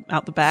brothel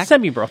out the back.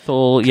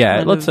 Semi-brothel, yeah,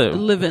 kind lots of...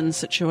 live-in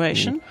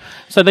situation.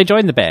 So they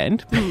join the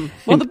band.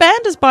 Well, the band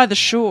is by the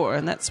shore,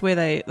 and that's where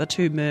the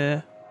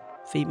 2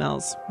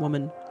 females,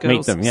 woman,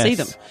 girls, them, yes. see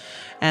them.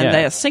 And Yeah.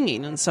 they are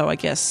singing, and so I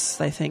guess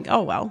they think,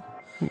 oh, well,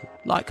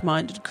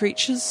 like-minded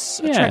creatures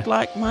attract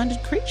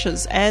like-minded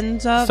creatures. And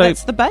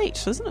that's the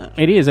bait, isn't it?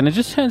 It is, and it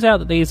just turns out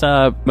that these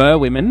mer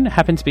women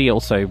happen to be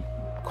also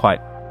quite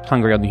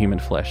hungry on the human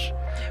flesh.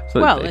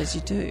 So Well, they- as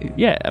you do.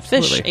 Yeah,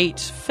 absolutely. Fish eat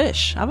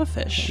fish, other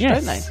fish,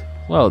 Yes. don't they?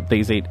 Well,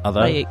 these eat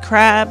other... They eat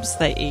crabs.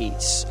 They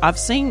eat.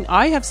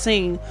 I have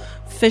seen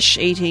fish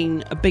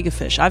eating a bigger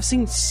fish. I've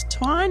seen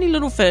tiny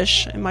little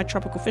fish in my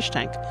tropical fish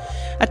tank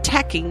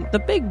attacking the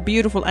big,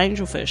 beautiful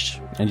angelfish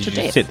and to did you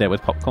death. just sit there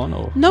with popcorn,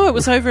 or... No, it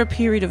was over a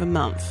period of a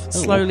month,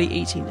 slowly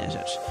eating at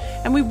it.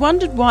 And we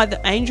wondered why the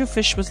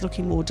angelfish was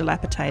looking more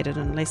dilapidated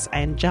and less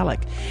angelic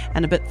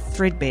and a bit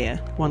threadbare,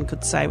 one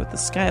could say, with the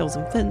scales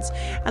and fins,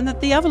 and that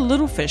the other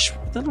little fish,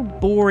 the little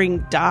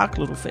boring, dark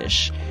little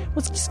fish,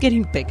 was just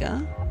getting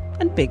bigger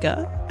and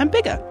bigger and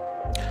bigger.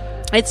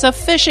 It's a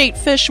fish eat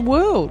fish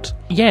world.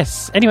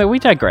 Yes. Anyway, we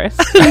digress.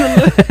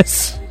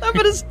 No,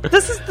 but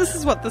this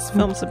is what this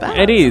film's about.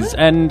 It isn't is,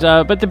 and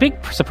but the big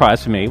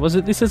surprise for me was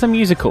that this is a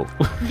musical.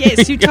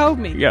 Yes, you told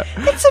me. Yeah.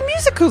 It's a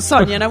musical,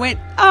 Sonia. And I went,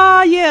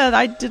 yeah,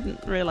 I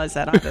didn't realise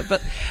that either.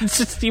 But It's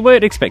just, you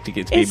weren't expecting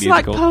it to be it's a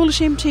like musical. Polish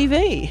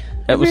MTV.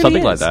 It was really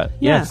something like is. that.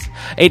 Yeah.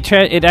 Yes.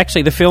 It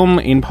actually, the film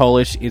in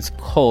Polish is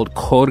called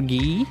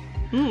Korgi.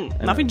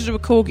 Nothing to do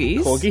with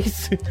corgis.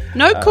 Corgis.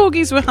 No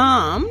corgis were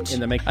harmed.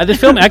 The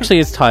film actually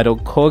is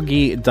titled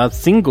Korgi da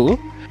Singu,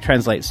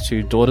 translates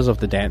to Daughters of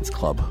the Dance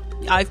Club.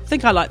 I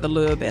think I like the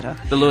lure better.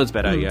 The lure's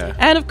better, yeah.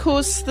 And of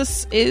course,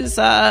 this is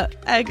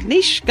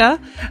Agnieszka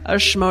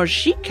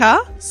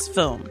Śmorzyka's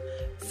film.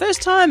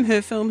 First time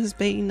her film has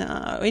been,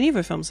 any of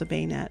her films have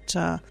been at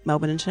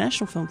Melbourne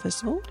International Film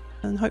Festival,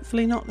 and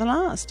hopefully not the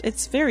last.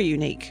 It's very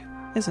unique,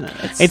 isn't it?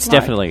 It's like-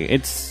 definitely,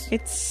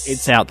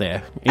 it's out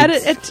there. And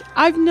It's-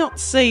 I've not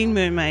seen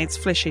mermaids,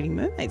 flesh-eating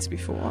mermaids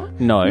before.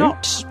 No.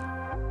 Not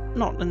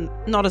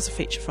as a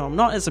feature film,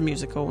 not as a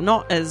musical,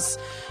 not as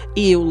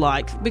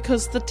eel-like,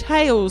 because the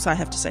tails, I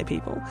have to say,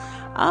 people,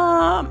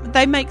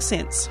 they make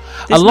sense.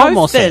 There's A lot no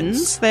more fins,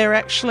 sense. They're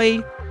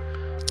actually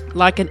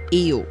like an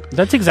eel.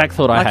 That's the exact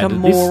thought I Like had. a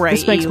moray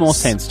This makes more eels.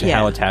 sense to Yeah.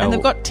 how a tail... And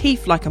they've got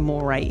teeth like a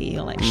moray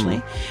eel,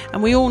 actually.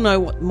 And we all know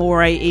what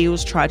moray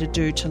eels try to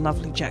do to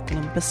lovely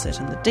Jacqueline Bisset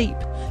in the deep.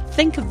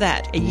 Think of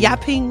that. A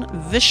yapping,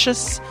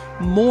 vicious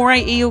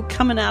moray eel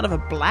coming out of a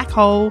black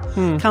hole,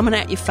 coming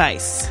at your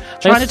face,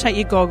 trying to take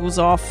your goggles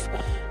off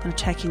and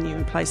attacking you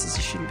in places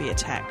you shouldn't be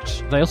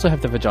attacked. They also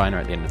have the vagina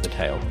at the end of the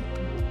tail.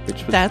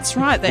 Which was, That's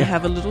right. They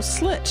have a little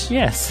slit.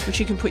 Yes. Which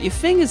you can put your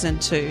fingers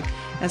into,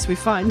 as we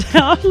find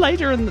out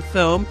later in the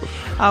film,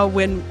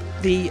 when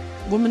the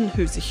woman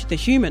who's the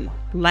human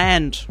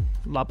land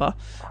lubber,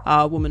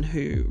 woman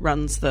who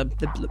runs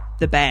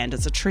the band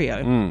as a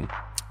trio,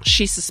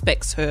 she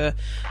suspects her,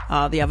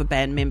 the other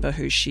band member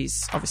who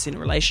she's obviously in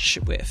a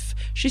relationship with,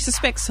 she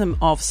suspects him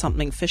of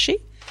something fishy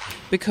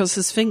because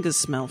his fingers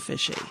smell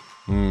fishy.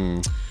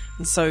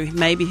 And so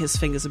maybe his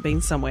fingers have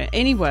been somewhere.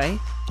 Anyway,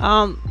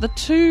 the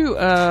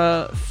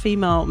 2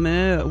 female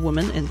mer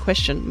women in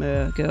question,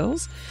 mer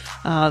girls,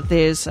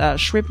 there's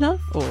Shribna,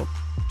 or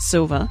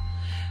Silver,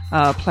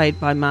 played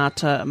by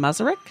Marta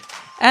Mazurek,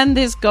 and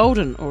there's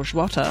Golden, or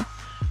Żłota,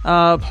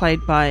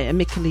 played by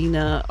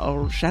Michalina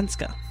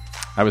Olshanska.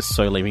 I was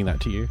so leaving that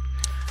to you.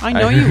 I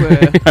know you were.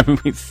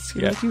 You're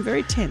Yeah. looking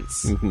very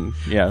tense.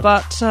 Yeah.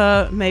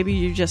 But maybe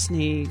you just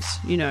need,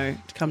 to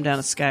come down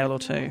a scale or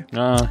 2.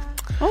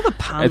 All the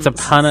puns. It's a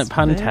Very-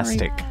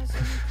 puntastic.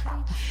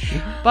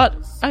 But,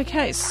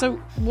 okay, so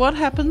what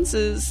happens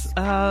is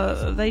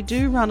they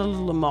do run a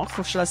little amok,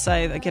 or should I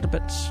say they get a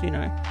bit,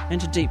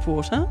 into deep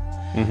water.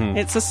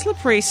 It's a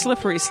slippery,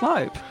 slippery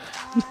slope.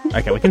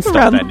 Okay, we can stop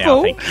Around that the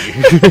now. pool.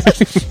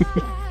 Thank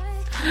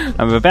you.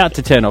 I'm about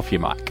to turn off your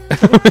mic.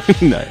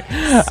 No.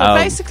 So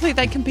basically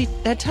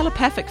they're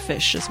telepathic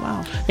fish as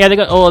well. Yeah,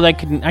 they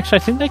can actually. I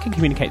think they can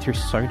communicate through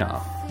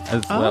sonar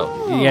as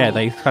well. Yeah,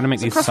 they kind of make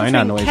these Cross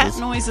sonar between noises. cat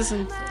noises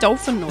and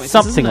dolphin noises,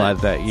 Something isn't it?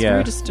 like that, It's yeah.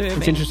 very disturbing.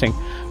 It's interesting.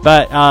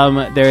 But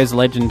there is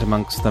legend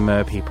amongst the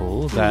mer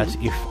people that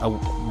if a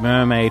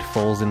mermaid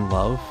falls in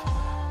love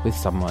with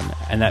someone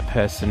and that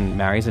person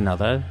marries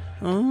another,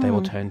 they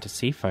will turn to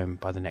sea foam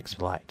by the next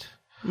flight.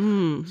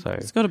 So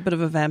It's got a bit of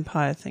a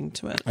vampire thing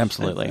to it.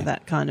 Absolutely.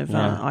 That kind of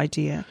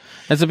idea.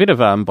 there's a bit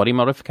of body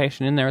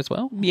modification in there as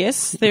well.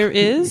 Yes, there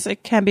is.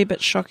 It can be a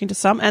bit shocking to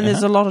some, and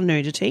there's a lot of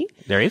nudity.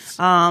 There is.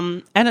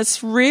 And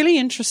it's really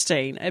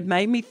interesting. It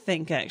made me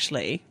think,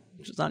 actually,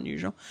 which is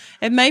unusual.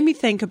 It made me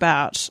think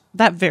about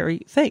that very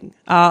thing,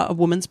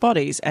 women's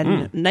bodies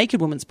and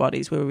naked women's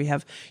bodies, where we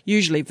have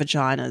usually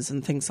vaginas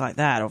and things like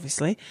that,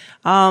 obviously.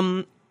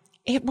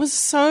 It was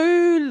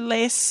so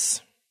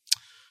less...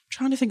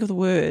 trying to think of the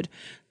word.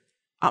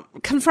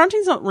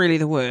 Confronting's not really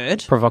the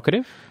word.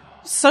 Provocative?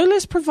 So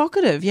less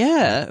provocative,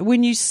 yeah.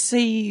 When you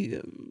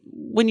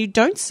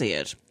don't see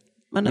it,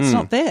 and it's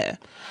not there.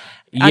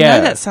 Yeah. I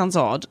know that sounds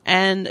odd,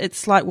 and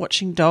it's like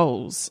watching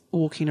dolls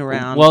walking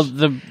around. Well,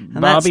 the that's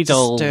Barbie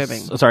dolls,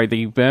 disturbing. sorry,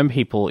 the Burn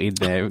people in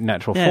their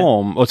natural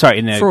form, or sorry,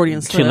 in their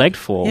Freudian slip. two-legged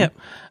form, Yep.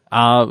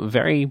 are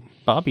very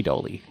Barbie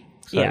dolly.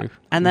 So, Yeah,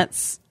 and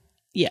that's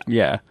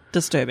yeah.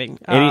 disturbing.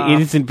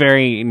 It isn't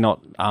very not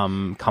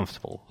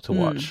comfortable to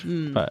watch,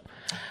 but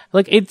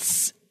like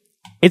it's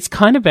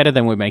kind of better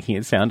than we're making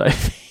it sound. I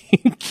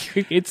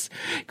think it's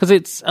because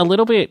it's a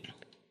little bit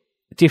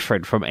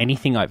different from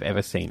anything I've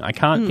ever seen. I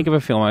can't think of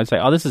a film I would say,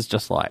 oh, this is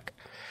just like,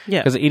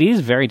 because it is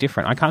very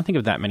different. I can't think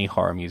of that many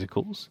horror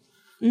musicals.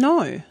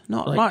 No,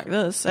 not like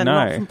this, and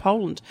not from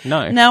Poland.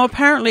 No. Now,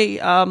 apparently,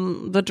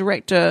 the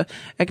director,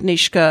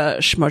 Agnieszka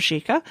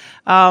Śmocika,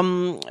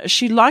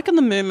 she likened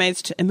the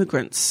mermaids to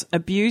immigrants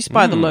abused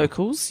by the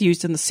locals,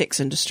 used in the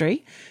sex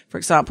industry, for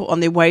example,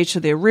 on their way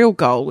to their real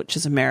goal, which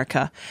is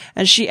America.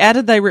 And she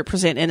added they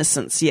represent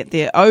innocence, yet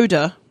their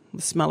odour,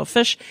 the smell of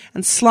fish,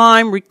 and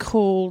slime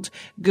recalled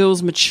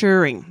girls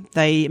maturing.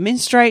 They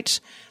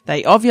menstruate,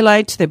 they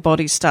ovulate, their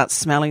bodies start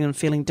smelling and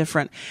feeling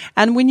different.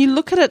 And when you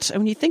look at it, and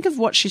when you think of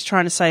what she's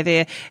trying to say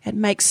there, it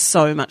makes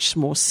so much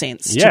more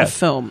sense to the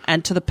film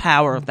and to the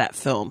power of that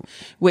film,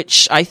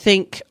 which I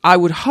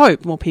would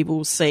hope more people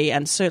will see,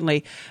 and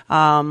certainly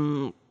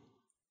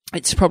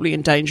it's probably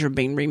in danger of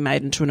being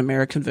remade into an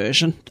American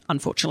version,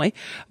 unfortunately.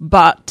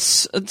 But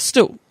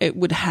still, it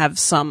would have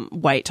some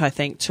weight, I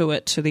think, to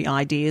it, to the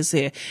ideas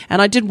there.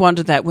 And I did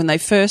wonder that when they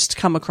first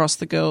come across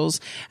the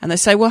girls and they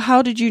say, well,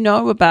 how did you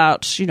know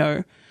about,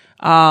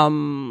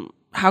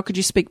 how could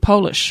you speak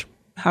Polish?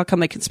 How come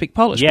they can speak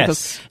Polish? Yes.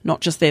 Because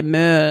not just their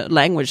mer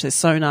language, their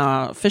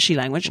sonar fishy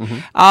language.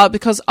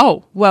 Because,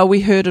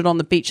 we heard it on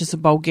the beaches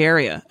of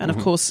Bulgaria. And of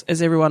course,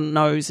 as everyone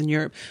knows in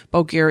Europe,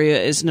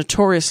 Bulgaria is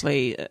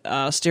notoriously,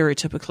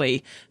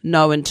 stereotypically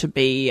known to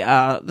be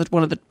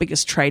one of the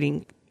biggest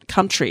trading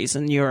countries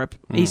in Europe,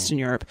 Eastern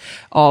Europe,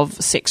 of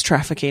sex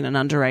trafficking and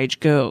underage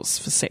girls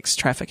for sex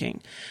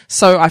trafficking.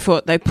 So I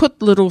thought they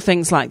put little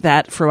things like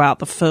that throughout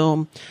the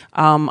film.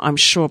 I'm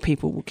sure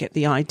people will get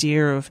the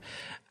idea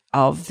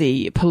of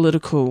the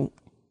political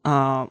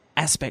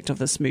aspect of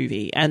this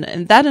movie.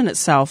 And that in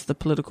itself, the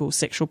political,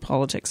 sexual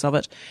politics of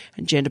it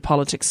and gender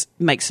politics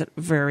makes it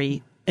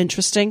very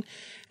interesting.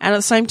 And at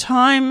the same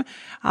time,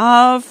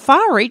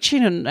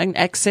 far-reaching and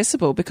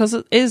accessible, because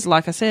it is,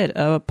 like I said,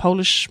 a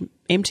Polish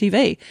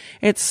MTV.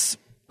 It's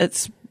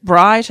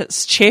bright,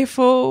 it's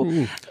cheerful.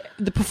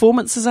 The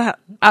performances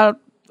are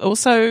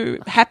also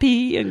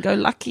happy and go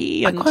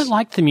lucky. And I quite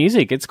like the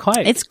music. It's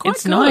quite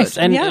good. nice.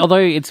 And Yeah. although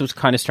it was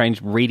kind of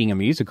strange reading a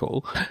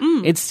musical,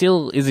 it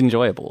still is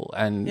enjoyable.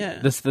 And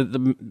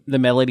the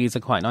melodies are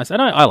quite nice. And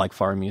I like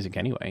foreign music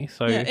anyway.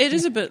 So it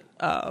is a bit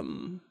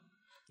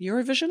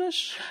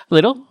Eurovision-ish. a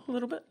little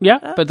bit.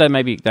 Yeah, but they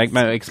may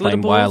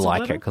explain why I balls, a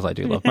like little. it, because I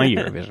do love my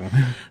Eurovision.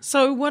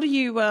 So what are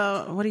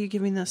you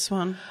giving this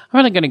one? I'm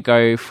only going to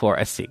go for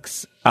a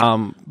 6.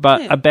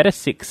 But a better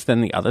 6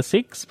 than the other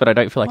 6, but I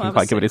don't feel I can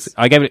quite give it a 6.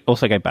 I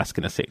also gave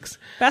Baskin a 6.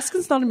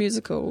 Baskin's not a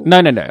musical. No.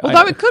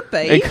 Although it could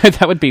be.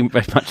 That would be much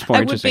more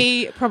It interesting. would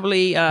be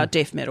probably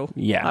death metal.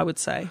 Yeah. I would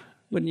say,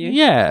 wouldn't you?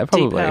 Yeah,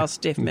 probably. Deep house,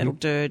 death metal,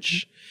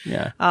 dirge.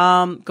 Yeah.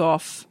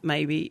 Goth,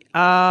 maybe.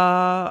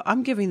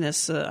 I'm giving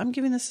this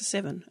a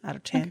 7 out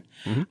of 10.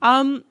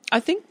 I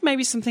think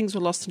maybe some things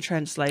were lost in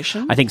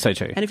translation. I think so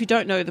too. And if you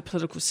don't know the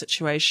political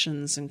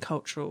situations and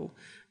cultural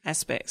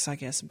aspects, I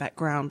guess,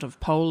 background of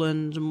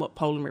Poland and what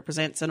Poland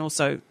represents, and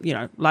also,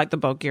 like the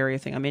Bulgaria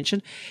thing I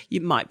mentioned,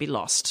 you might be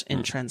lost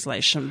in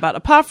translation. But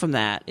apart from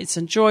that, it's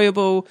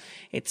enjoyable,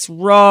 it's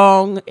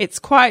wrong, it's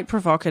quite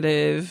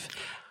provocative.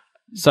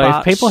 So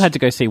if people had to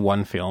go see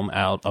one film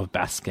out of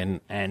Baskin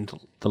and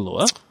The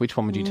Lure, which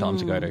one would you tell them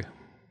to go to?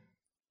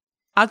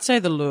 I'd say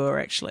The Lure,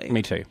 actually.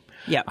 Me too.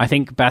 Yeah. I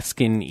think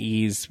Baskin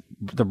is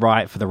for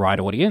the right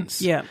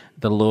audience. Yeah.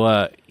 The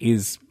Lure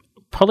is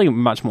probably a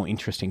much more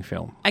interesting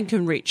film. And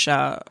can reach,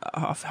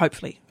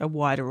 hopefully, a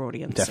wider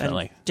audience.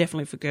 Definitely. And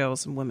definitely for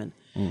girls and women.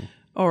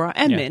 All right.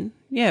 And men.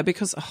 Yeah,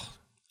 because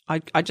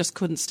I just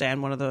couldn't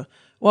stand one of the...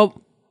 Well,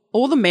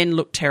 all the men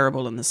look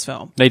terrible in this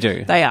film. They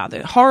do. They are.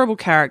 They're horrible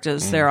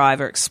characters. They're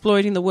either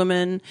exploiting the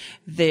women,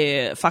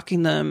 they're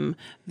fucking them,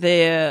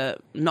 they're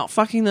not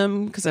fucking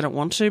them because they don't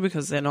want to,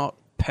 because they're not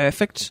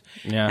perfect.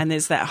 Yeah. And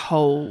there's that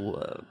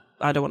whole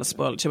I don't want to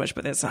spoil it too much,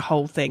 but there's a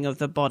whole thing of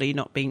the body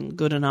not being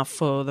good enough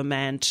for the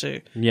man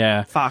to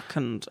fuck,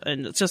 and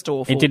it's just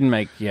awful. It didn't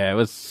make, it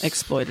was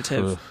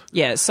exploitative.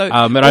 Yeah, so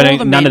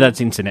but none of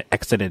that's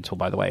accidental,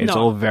 by the way. It's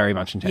all very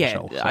much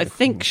intentional. Yeah, I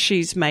think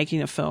she's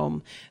making a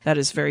film that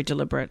is very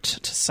deliberate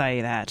to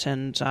say that,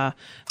 and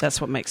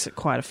that's what makes it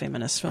quite a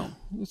feminist film.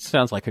 It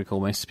sounds like it could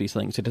almost be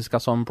something to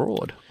discuss on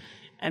Broad.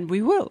 And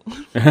we will.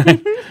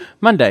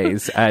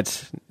 Mondays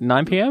at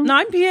 9 p.m?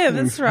 9 p.m,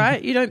 that's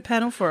right. You don't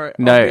panel for it,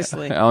 no,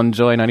 obviously. On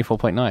Joy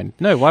 94.9.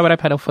 No, why would I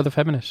panel for the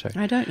feminist show?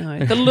 I don't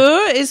know. The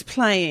Lure is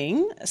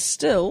playing,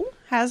 still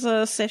has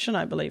a session,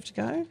 I believe, to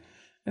go.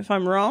 If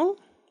I'm wrong,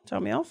 tell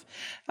me off.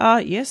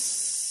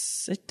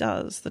 Yes, it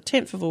does. The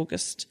 10th of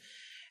August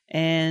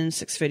and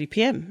 6:30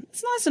 p.m.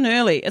 It's nice and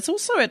early. It's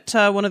also at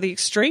one of the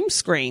Extreme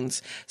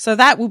screens, so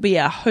that will be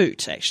a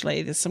hoot,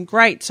 actually. There's some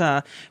great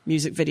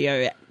music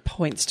video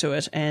points to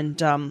it,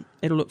 and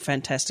it'll look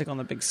fantastic on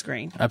the big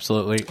screen.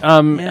 Absolutely.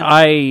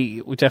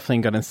 I would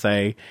definitely going to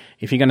say,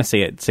 if you're going to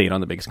see it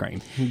on the big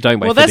screen. Don't wait for DVD.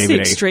 Well, that's the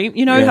Extreme.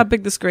 You know how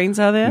big the screens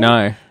are there?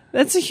 No.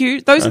 That's a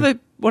huge... Those are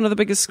one of the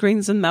biggest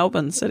screens in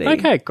Melbourne City.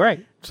 Okay,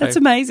 great. So that's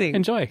amazing.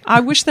 Enjoy.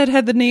 I wish they'd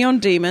had the Neon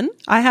Demon.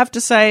 I have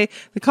to say,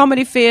 the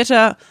Comedy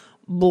Theatre...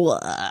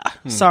 Blah.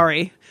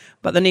 Sorry,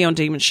 but the Neon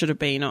Demon should have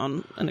been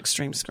on an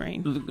Extreme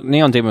screen.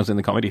 Neon Demon was in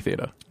the Comedy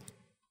Theatre.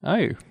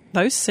 Oh.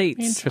 Those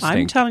seats. Interesting.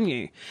 I'm telling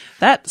you.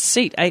 That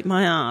seat ate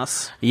my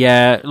ass.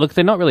 Yeah, look,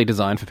 they're not really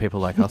designed for people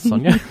like us,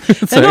 Sonia.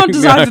 They're not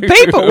designed for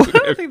people.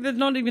 I think they're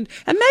not even...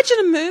 Imagine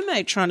a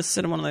mermaid trying to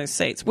sit on one of those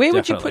seats. Where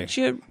would you put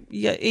your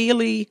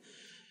eely,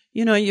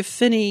 your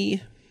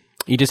finny...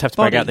 You just have to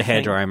break out the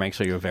hairdryer and make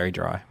sure you're very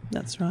dry.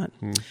 That's right.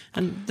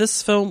 And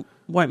this film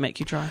won't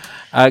make you dry.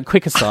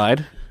 Quick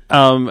aside...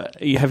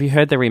 have you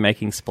heard they're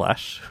remaking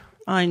Splash?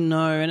 I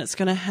know, and it's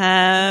going to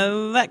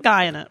have that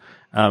guy in it.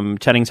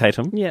 Channing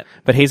Tatum. Yeah.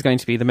 But he's going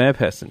to be the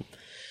merperson.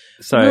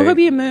 So, will he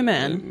be a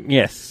merman?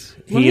 Yes.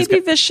 Will he be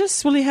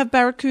vicious? Will he have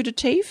barracuda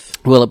teeth?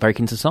 Will it break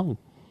into song?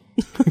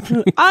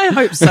 I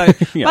hope so,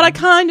 but I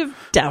kind of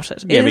doubt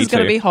it. It is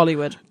going to be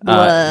Hollywood.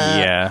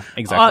 Yeah,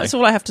 exactly. That's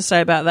all I have to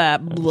say about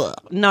that. Blah.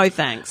 No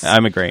thanks.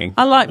 I'm agreeing.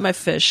 I like my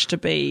fish to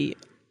be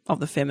of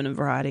the feminine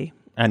variety.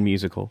 And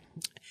musical.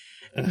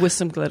 With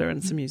some glitter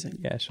and some music.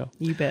 Yeah, sure.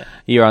 You bet.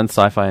 You're on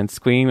Sci-Fi and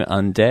Scream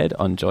Undead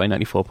on Joy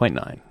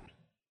 94.9.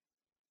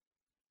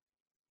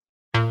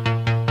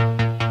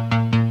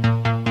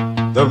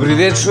 Dobry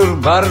wieczór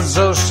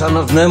bardzo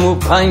szanownemu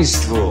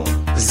państwu.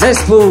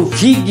 Zespół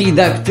Figi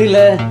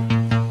Daktyle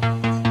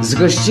z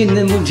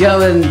gościnnym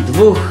udziałem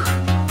 2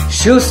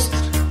 sióstr.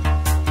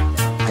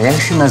 A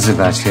jak się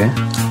nazywacie?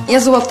 Ja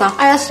złota,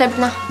 a ja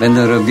srebrna.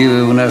 Będą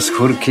robiły u nas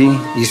chórki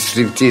i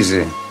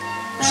striptizy.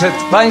 Przed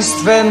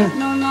państwem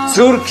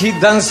córki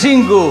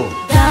dancingu.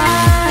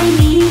 Daj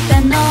mi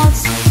tę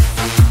noc,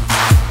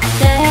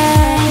 tę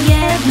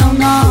jedną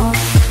noc.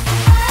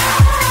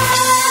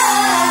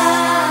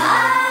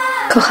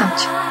 Kocham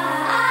cię.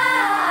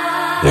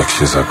 Jak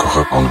się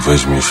zakocha, on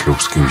weźmie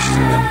ślub z kimś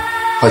innym.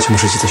 Chodź,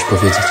 muszę ci coś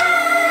powiedzieć.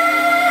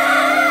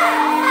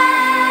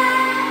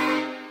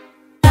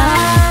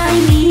 Daj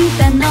mi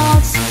tę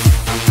noc,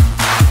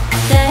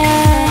 tę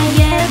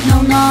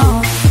jedną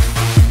noc.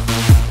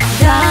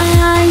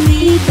 Daj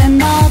mi tę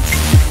noc,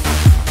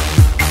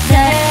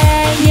 tę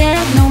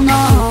jedną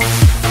noc.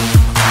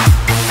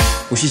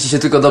 Musicie się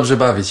tylko dobrze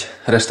bawić,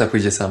 reszta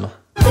pójdzie sama.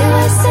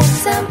 Byłaś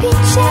serca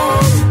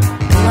biciem,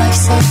 byłaś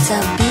serca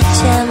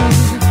biciem.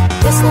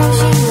 Wiosną,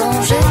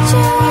 zimą,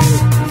 życiem.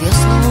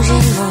 Wiosną,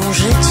 zimą,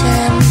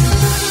 życiem.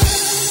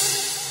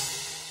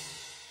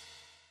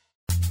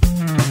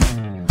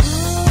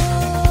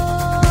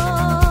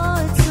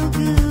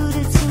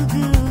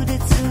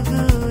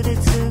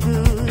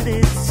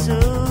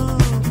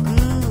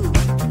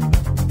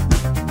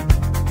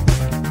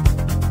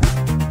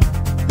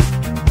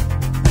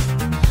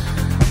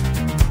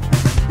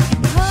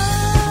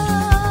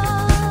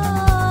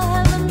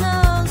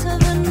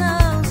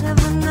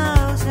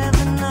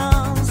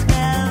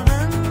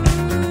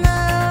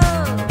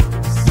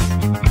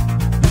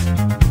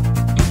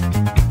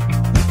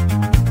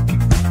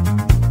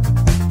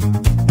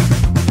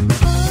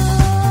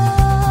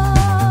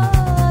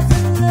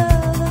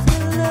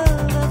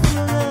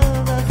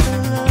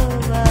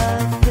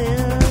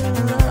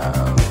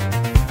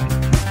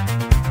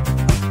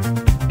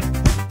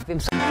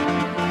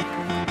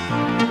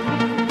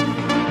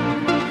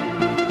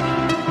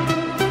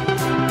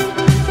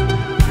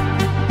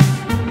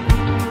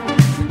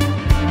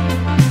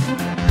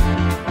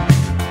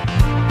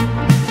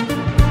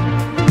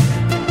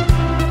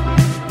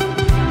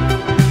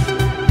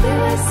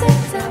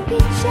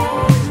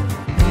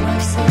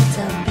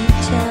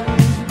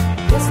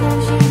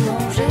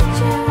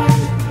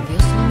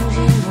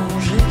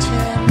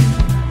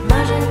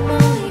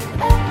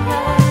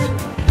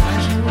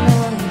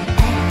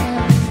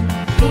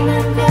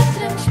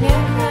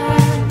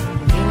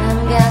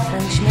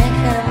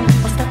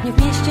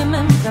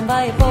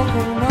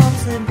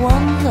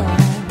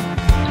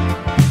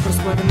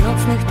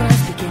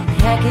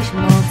 Jakieś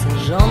moce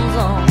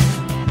rządzą.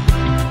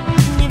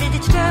 Nie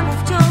wiedzieć czemu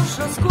wciąż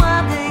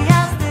rozkłady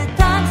jazdy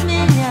tak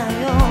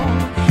zmieniają,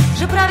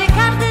 że prawie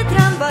każdy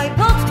tramwaj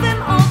pod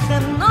twym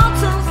oknem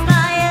nocą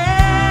staje.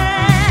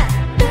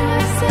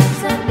 Byłaś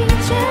serca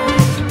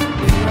biciem,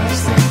 byłaś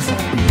serca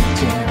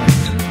biciem,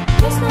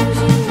 wiosną,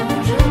 zimą,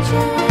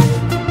 życiem,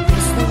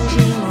 wiosną,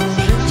 zimą,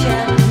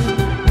 życiem,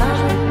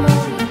 marzeń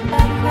moich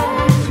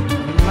echem,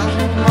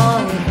 marzeń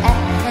moich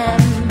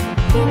echem,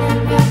 winem,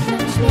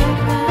 wiatrem,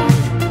 śmiechem,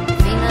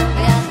 winem,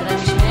 wiatrem,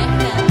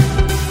 śmiechem.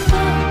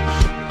 Ktoś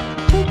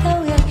pytał,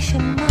 jak się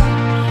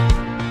masz,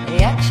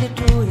 jak się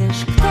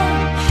czujesz,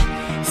 ktoś,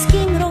 z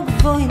kim rok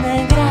w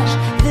wojnę grasz,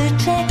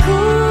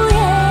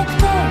 wyczekuje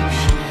ktoś,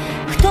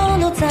 kto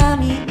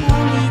nocami,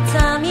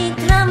 ulicami,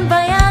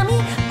 tramwajami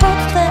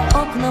pod twe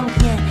okno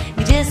mknie,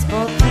 gdzie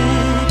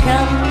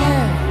spotyka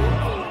mnie.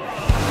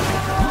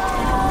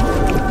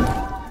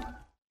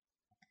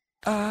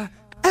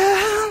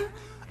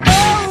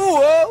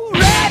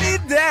 Already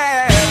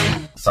dead.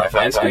 Sci-fi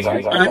and Scream.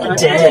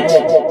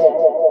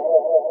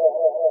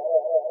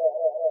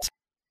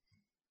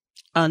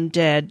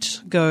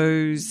 Undead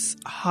goes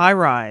High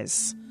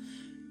Rise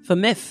for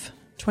MIFF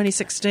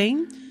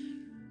 2016.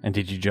 And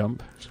did you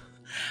jump?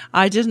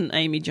 I didn't,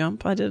 Amy,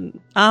 jump. I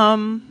didn't.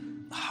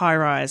 High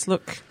Rise.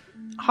 Look,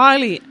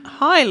 highly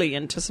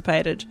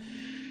anticipated.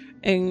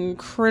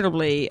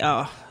 Incredibly,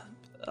 a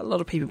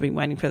lot of people have been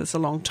waiting for this a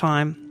long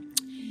time.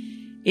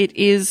 It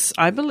is,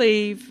 I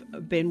believe,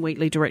 Ben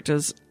Wheatley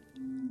director's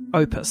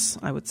opus,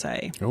 I would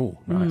say. Oh,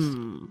 nice.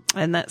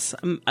 And that's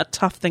a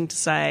tough thing to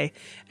say,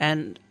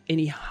 and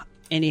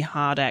any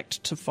hard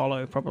act to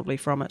follow probably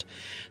from it.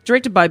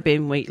 Directed by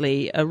Ben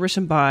Wheatley,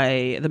 written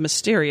by the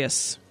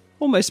mysterious,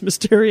 almost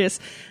mysterious,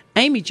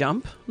 Amy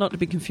Jump, not to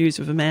be confused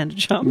with Amanda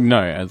Jump.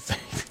 No,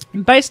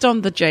 Based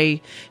on the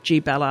J.G.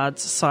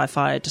 Ballard's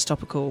sci-fi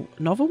dystopical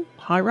novel,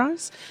 High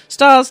Rise.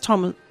 Stars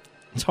Thomas,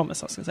 I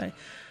was going to say.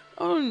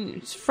 Oh,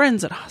 his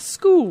friends at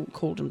school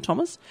called him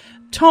Thomas.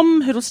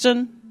 Tom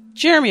Hiddleston,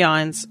 Jeremy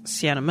Irons,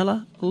 Sienna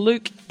Miller,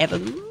 Luke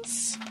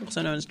Evans,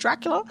 also known as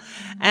Dracula,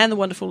 and the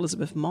wonderful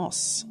Elizabeth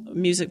Moss.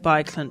 Music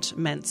by Clint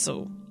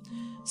Mansell.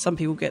 Some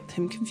people get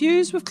him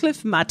confused with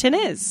Cliff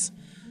Martinez.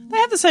 They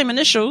have the same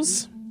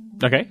initials,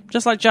 okay.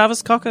 just like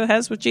Jarvis Cocker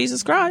has with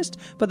Jesus Christ,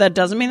 but that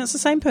doesn't mean it's the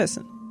same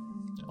person.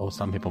 Or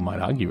some people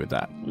might argue with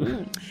that.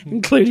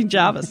 Including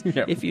Jarvis,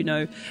 Yep. if you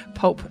know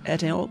Pulp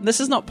at all. This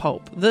is not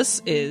Pulp.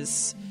 This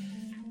is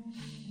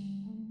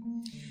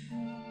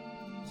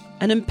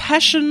an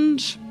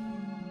impassioned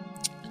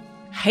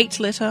hate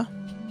letter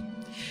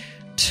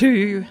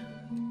to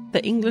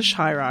the English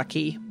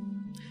hierarchy,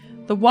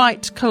 the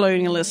white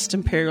colonialist,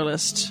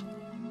 imperialist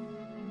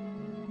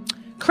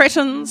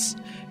cretins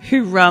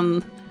who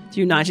run the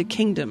United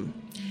Kingdom.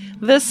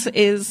 This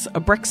is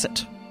a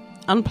Brexit,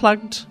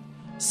 unplugged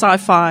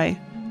sci-fi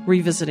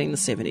revisiting the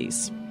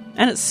 70s.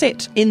 And it's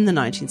set in the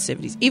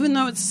 1970s. Even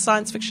though it's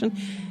science fiction,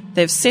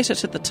 they've set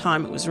it at the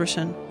time it was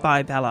written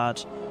by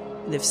Ballard.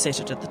 They've set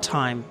it at the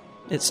time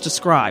it's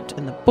described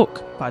in the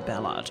book by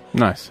Ballard.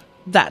 Nice.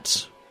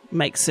 That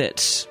makes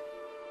it,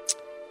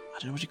 I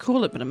don't know what you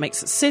call it, but it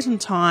makes it set in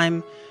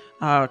time.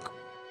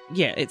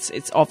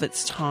 It's of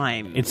its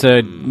time. It's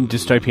a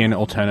dystopian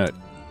alternate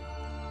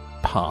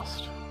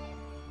past.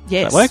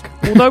 Yes. Does that work?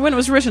 Although when it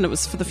was written, it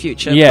was for the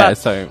future. Yeah, but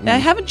so they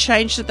haven't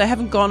changed it. They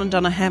haven't gone and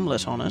done a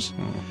Hamlet on it.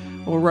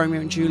 Or Romeo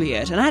and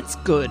Juliet. And that's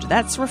good.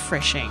 That's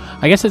refreshing.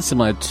 I guess it's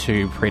similar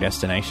to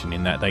Predestination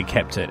in that they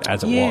kept it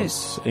as it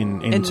was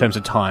in terms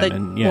of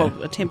time. Well,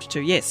 attempted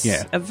to, yes.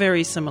 Yeah.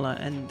 Very similar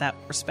in that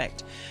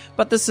respect.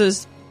 But this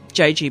is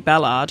J.G.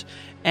 Ballard.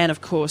 And, of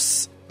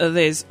course,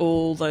 there's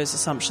all those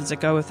assumptions that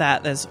go with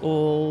that. There's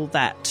all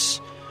that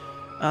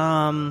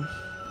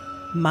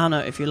mana,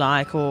 if you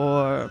like,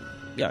 or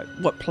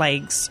what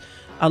plagues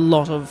a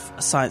lot of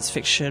science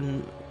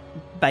fiction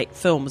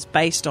films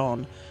based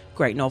on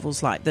great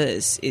novels like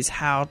this is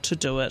how to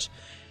do it,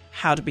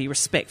 how to be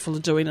respectful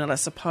of doing it, I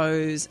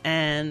suppose,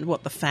 and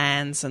what the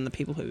fans and the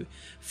people who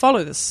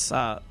follow this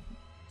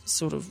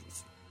sort of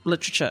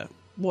literature,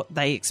 what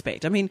they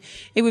expect. I mean,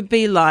 it would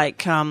be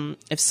like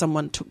if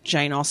someone took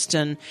Jane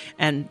Austen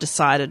and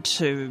decided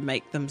to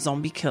make them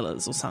zombie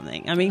killers or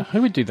something. I mean,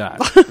 who would do that?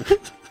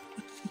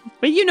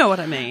 But you know what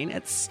I mean.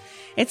 It's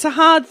a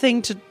hard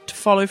thing to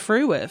follow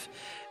through with,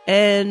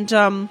 and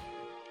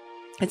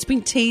it's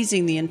been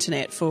teasing the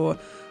internet for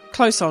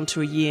close on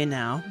to a year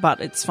now,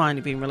 but it's finally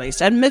been released.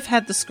 And MIFF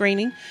had the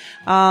screening.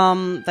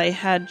 They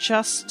had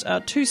just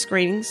 2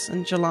 screenings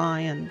in July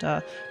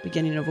and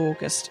beginning of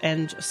August,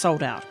 and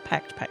sold out,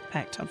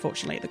 packed,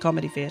 unfortunately, at the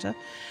Comedy Theatre.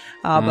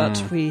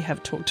 But we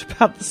have talked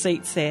about the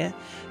seats there.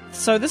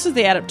 So this is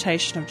the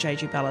adaptation of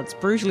J.G. Ballard's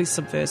brutally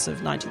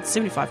subversive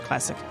 1975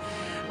 classic.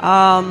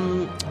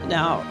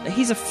 Now,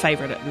 he's a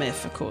favourite at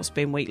MIFF, of course,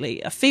 Ben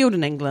Wheatley. A field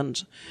in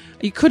England.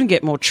 You couldn't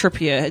get more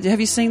trippier.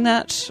 Have you seen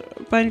that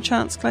by any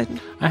chance,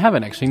 Clayton? I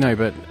haven't actually, no,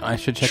 but I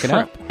should check it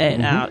out. Trip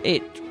it out.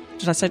 Did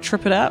I say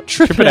trip it out?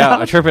 Trip it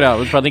out. Trip it out,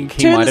 which I think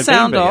he might have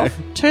been.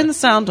 Turn the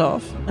sound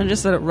off and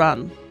just let it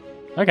run.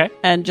 Okay.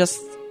 And just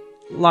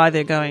lie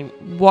there going,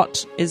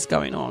 what is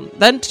going on?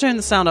 Then turn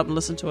the sound up and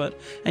listen to it,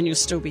 and you'll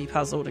still be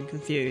puzzled and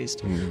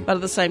confused. But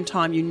at the same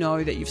time, you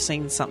know that you've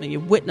seen something,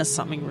 you've witnessed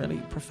something really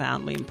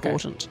profoundly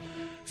important.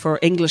 For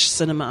English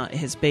cinema, it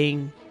has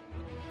been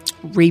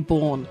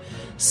reborn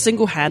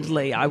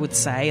single-handedly, I would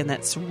say, and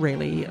that's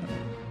really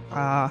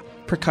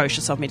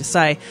precocious of me to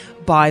say,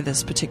 by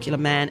this particular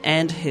man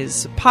and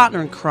his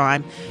partner in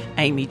crime,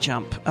 Amy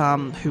Jump,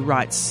 who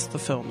writes the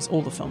films,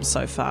 all the films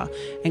so far,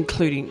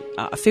 including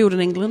A Field in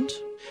England,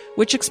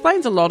 which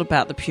explains a lot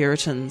about the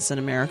Puritans in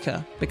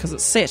America, because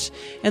it's set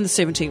in the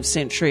 17th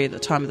century at the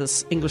time of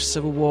this English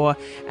Civil War,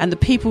 and the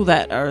people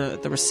that are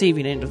the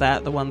receiving end of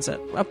that, the ones that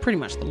are pretty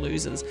much the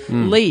losers,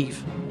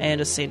 leave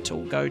and are sent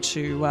to go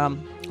to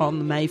on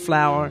the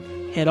Mayflower,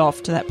 head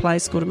off to that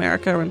place called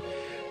America and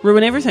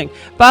ruin everything.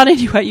 But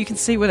anyway, you can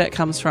see where that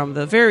comes from,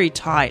 the very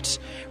tight,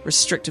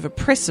 restrictive,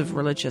 oppressive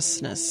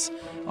religiousness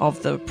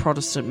of the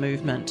Protestant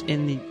movement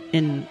in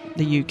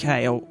the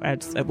UK, or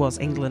as it was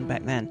England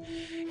back then.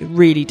 It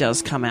really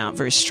does come out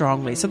very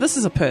strongly. So this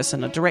is a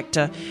person, a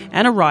director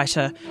and a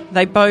writer.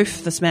 They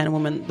both, this man and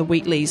woman, the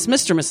Wheatleys,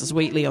 Mr. and Mrs.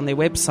 Wheatley on their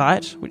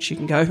website, which you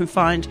can go and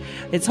find.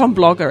 It's on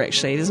Blogger,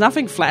 actually. There's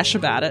nothing flash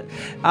about it.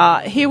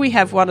 Here we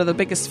have one of the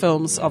biggest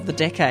films of the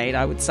decade,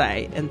 I would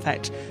say. In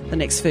fact, the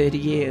next 30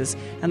 years.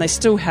 And they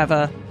still have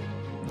a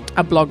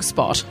blog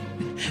spot,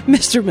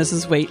 Mr. and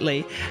Mrs.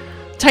 Wheatley,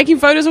 taking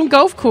photos on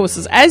golf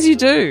courses, as you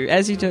do.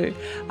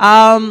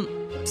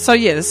 So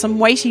yeah, there's some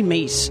weighty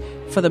meat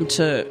for them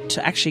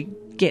to actually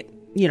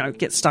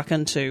get stuck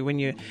into when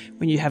you're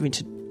having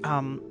to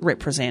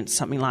represent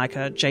something like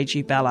a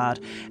J.G. Ballard,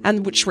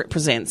 and which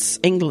represents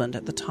England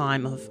at the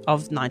time of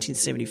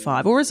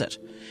 1975, or is it?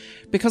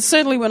 Because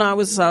certainly when I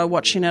was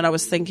watching it, I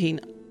was thinking,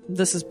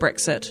 this is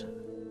Brexit.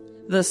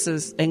 This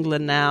is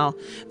England now.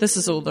 This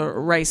is all the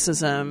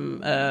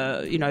racism,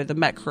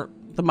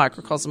 the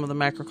microcosm of the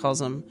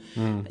macrocosm.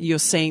 You're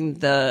seeing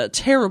the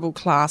terrible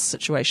class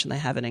situation they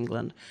have in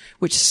England,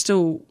 which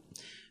still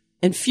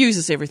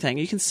infuses everything.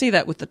 You can see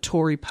that with the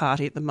Tory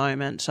party at the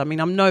moment. I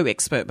mean, I'm no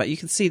expert, but you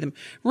can see them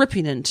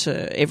ripping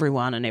into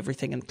everyone and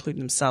everything,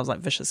 including themselves, like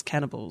vicious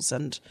cannibals.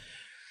 And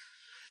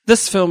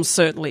this film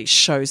certainly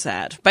shows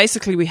that.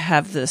 Basically, we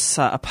have this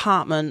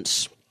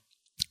apartment.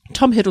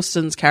 Tom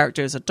Hiddleston's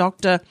character is a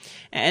doctor,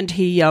 and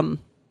he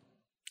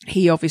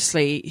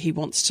obviously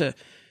wants to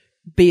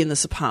be in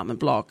this apartment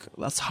block,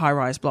 this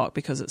high-rise block,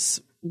 because it's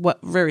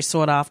very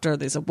sought after.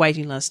 There's a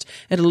waiting list.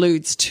 It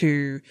alludes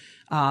to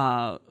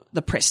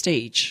the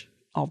prestige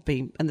of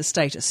being and the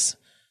status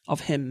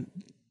of him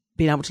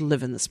being able to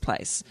live in this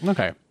place.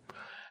 Okay.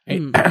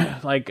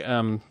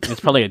 It's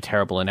probably a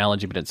terrible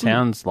analogy, but it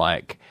sounds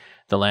like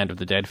the Land of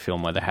the Dead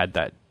film where they had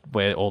that,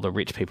 where all the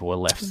rich people were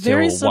left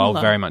very still similar.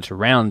 While very much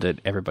around it,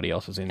 everybody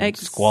else was in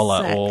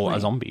squalor or a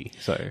zombie.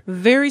 So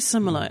very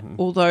similar,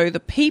 although the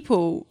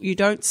people, you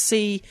don't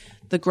see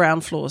the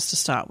ground floors to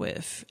start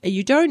with.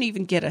 You don't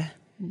even get a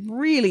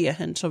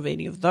hint of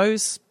any of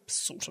those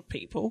sort of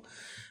people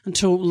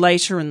until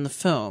later in the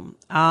film.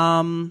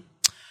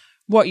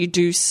 What you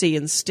do see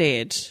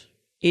instead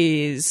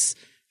is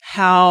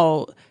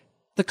how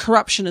the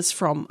corruption is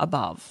from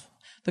above.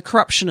 The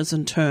corruption is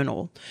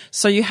internal.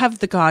 So you have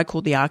the guy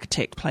called the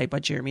Architect, played by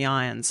Jeremy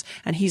Irons,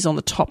 and he's on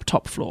the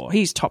top floor.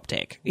 He's top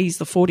deck. He's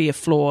the 40th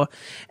floor,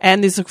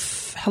 and there's a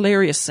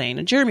hilarious scene.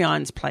 And Jeremy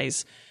Irons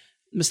plays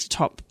Mr.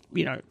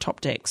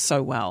 Top Deck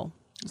so well.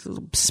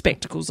 Little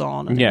spectacles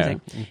on and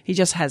everything. He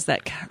just has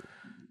that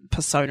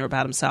persona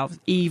about himself,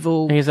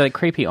 evil. He's a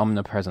creepy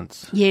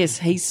omnipresence. Yes,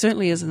 he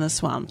certainly is in this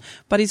one,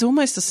 but he's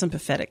almost a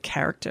sympathetic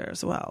character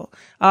as well.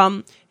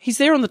 He's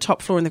there on the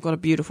top floor, and they've got a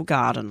beautiful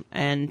garden,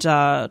 and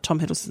Tom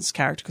Hiddleston's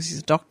character, because he's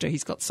a doctor,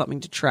 he's got something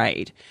to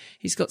trade.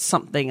 He's got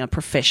something, a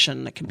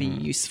profession that can be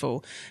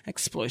useful,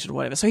 exploited, or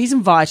whatever. So he's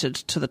invited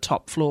to the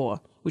top floor,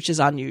 which is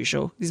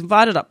unusual. He's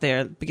invited up there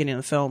at the beginning of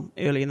the film,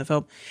 early in the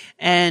film,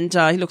 and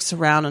he looks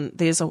around, and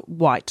there's a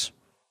white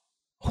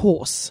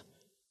horse,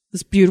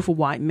 this beautiful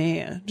white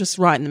mare, just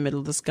right in the middle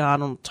of this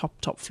garden on the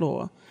top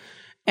floor.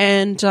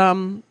 And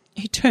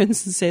he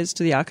turns and says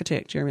to the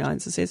Architect, Jeremy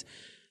Irons, and says,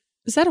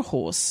 "Is that a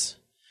horse?"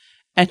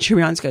 And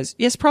Jeremy Irons goes,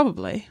 "Yes,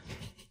 probably."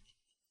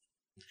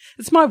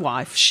 "It's my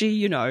wife.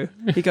 He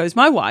goes,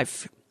 "My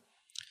wife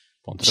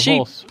wanted a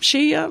horse.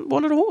 She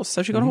wanted a horse,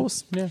 so she got a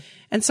horse." Yeah.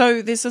 And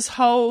so there's this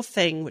whole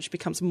thing which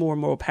becomes more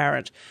and more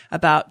apparent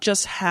about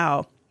just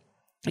how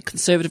the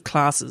conservative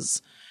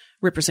classes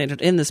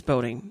represented in this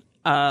building,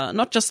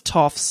 not just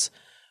toffs,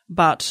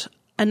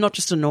 and not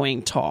just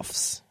annoying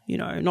toffs,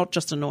 not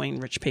just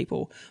annoying rich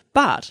people,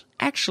 but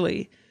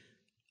actually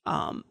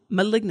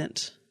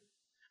malignant,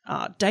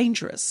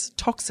 dangerous,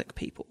 toxic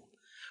people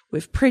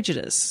with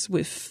prejudice,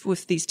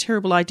 with these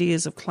terrible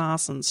ideas of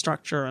class and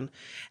structure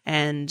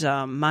and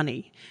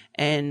money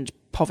and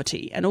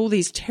poverty and all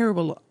these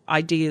terrible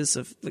ideas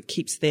that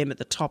keeps them at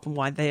the top and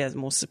why they are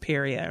more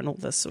superior and all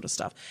this sort of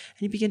stuff.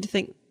 And you begin to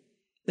think,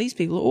 these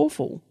people are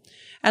awful.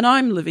 And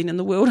I'm living in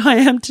the world I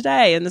am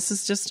today, and this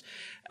is just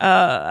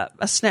a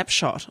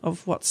snapshot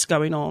of what's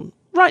going on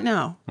right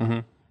now. Mm-hmm.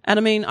 And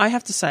I mean, I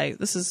have to say,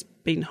 this has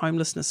been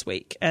Homelessness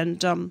Week,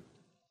 and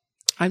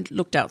I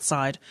looked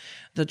outside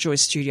the Joy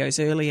Studios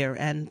earlier,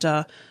 and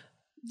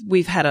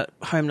we've had a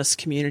homeless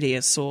community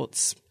of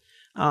sorts,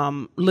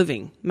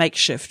 living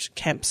makeshift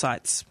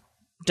campsites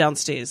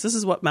downstairs. This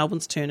is what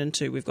Melbourne's turned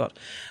into. We've got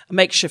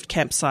makeshift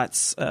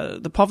campsites.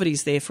 The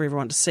poverty's there for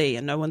everyone to see,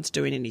 and no one's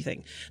doing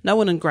anything. No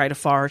one in great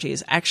authority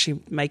is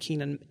actually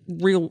making a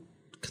real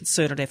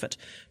concerted effort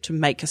to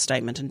make a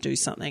statement and do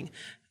something.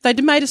 They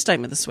made a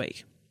statement this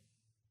week.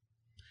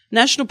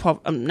 National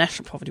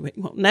Poverty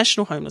Week,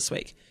 National Homeless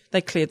Week.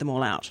 They cleared them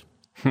all out.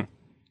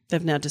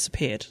 They've now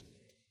disappeared,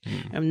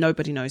 and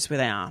nobody knows where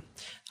they are.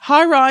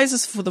 High Rise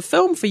is for the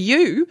film for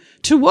you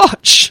to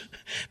watch.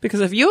 Because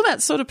if you're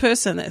that sort of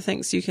person that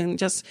thinks you can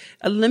just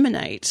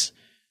eliminate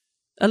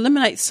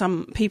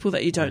some people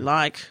that you don't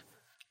like,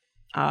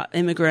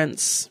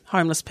 immigrants,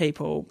 homeless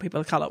people, people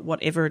of colour,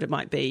 whatever it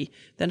might be,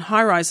 then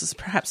High Rise is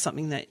perhaps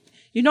something that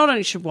you not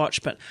only should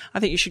watch, but I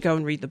think you should go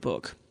and read the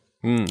book.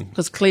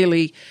 Because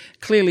clearly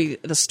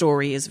the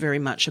story is very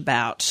much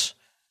about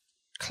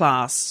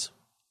class,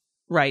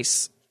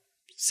 race,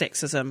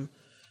 sexism,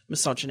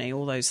 misogyny,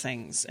 all those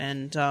things.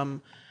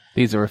 And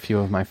these are a few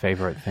of my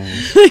favourite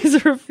things.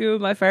 These are a few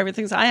of my favourite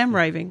things. I am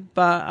raving,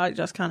 but I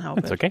just can't help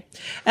it. It's okay.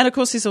 And, of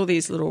course, there's all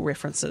these little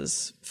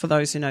references. For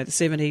those who know the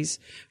 70s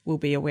will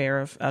be aware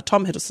of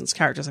Tom Hiddleston's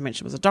character, as I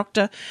mentioned, was a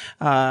doctor.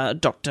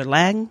 Dr.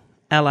 Lang,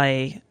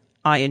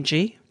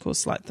 L-A-I-N-G, of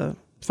course, like the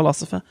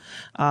philosopher.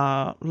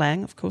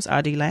 Lang, of course,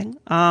 R.D.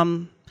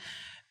 Lang.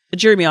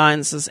 Jeremy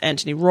Irons is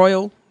Anthony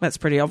Royal. That's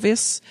pretty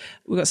obvious.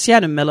 We've got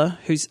Sienna Miller,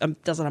 who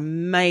does an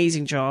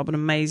amazing job, an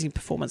amazing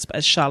performance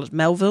as Charlotte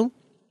Melville.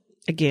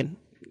 Again,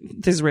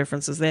 there's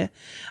references there.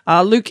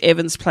 Luke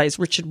Evans plays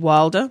Richard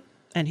Wilder,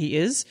 and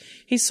he's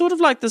sort of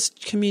like this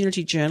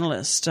community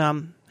journalist,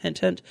 hint,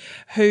 hint,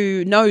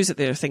 who knows that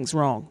there are things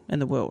wrong in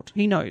the world.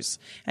 He knows.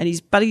 And he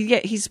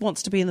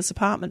wants to be in this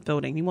apartment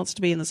building. He wants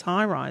to be in this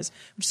high rise,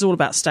 which is all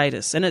about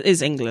status. And it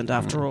is England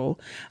after all.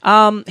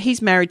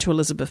 He's married to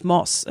Elizabeth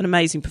Moss, an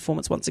amazing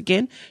performance once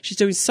again. She's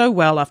doing so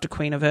well after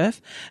Queen of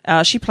Earth.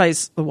 She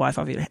plays the wife,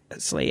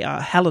 obviously,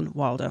 Helen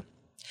Wilder.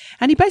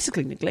 And he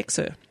basically neglects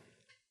her.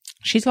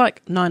 She's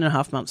like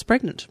 9.5 months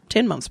pregnant,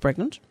 10 months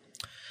pregnant,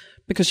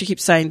 because she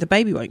keeps saying the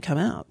baby won't come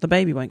out. The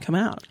baby won't come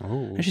out.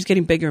 Ooh. And she's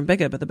getting bigger and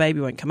bigger, but the baby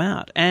won't come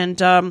out. And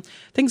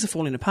things are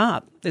falling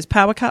apart. There's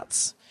power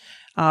cuts.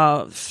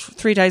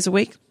 3 days a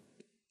week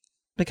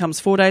becomes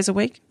 4 days a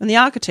week. And the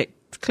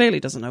architect clearly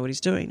doesn't know what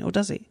he's doing, or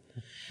does he?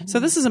 So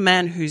this is a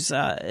man who's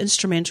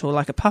instrumental,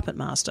 like a puppet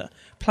master,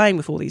 playing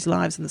with all these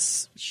lives in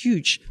this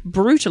huge,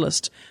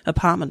 brutalist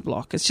apartment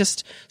block. It's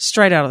just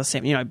straight out of the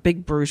 70s,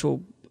 big,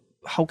 brutal,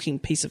 hulking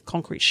piece of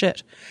concrete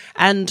shit.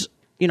 And,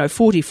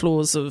 40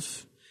 floors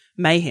of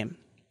mayhem,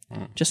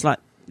 just like,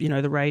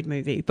 the Raid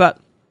movie.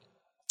 But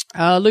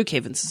Luke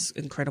Evans is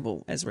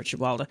incredible as Richard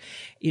Wilder.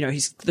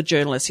 He's the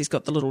journalist. He's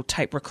got the little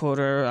tape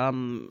recorder,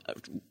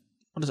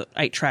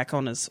 8-track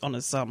on his on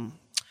his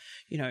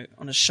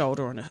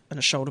shoulder, on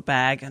a shoulder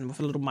bag, and with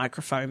a little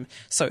microphone.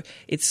 So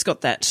it's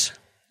got that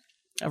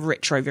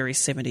retro, very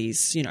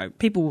 70s,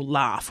 people will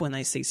laugh when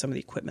they see some of the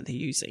equipment they're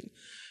using.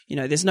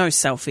 There's no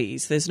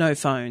selfies, there's no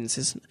phones,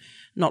 there's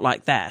not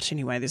like that.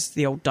 Anyway, there's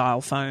the old dial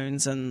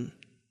phones, and,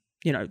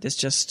 there's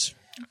just...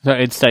 So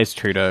it stays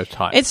true to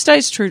time. It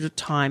stays true to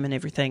time and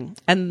everything.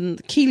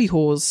 And Keely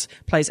Hawes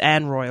plays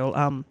Anne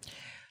Royal,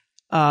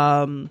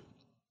 Jeremy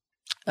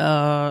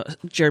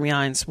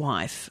Irons'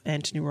 wife,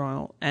 Anthony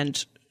Royal,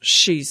 and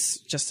she's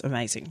just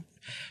amazing.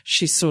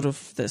 She's sort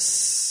of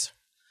this...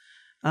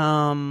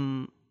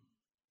 you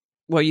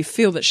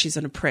feel that she's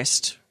an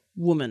oppressed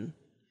woman.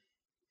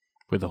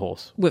 With a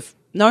horse.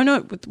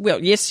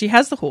 Yes, she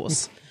has the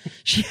horse.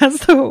 She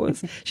has the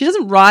horse. She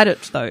doesn't ride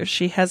it, though.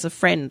 She has a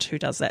friend who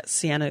does that,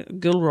 Sienna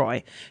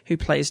Gilroy, who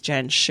plays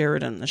Jan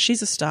Sheridan. And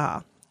she's a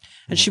star.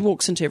 And she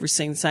walks into every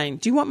scene saying,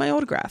 "Do you want my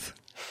autograph?"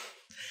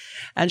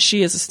 And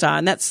she is a star.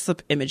 And that's the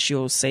image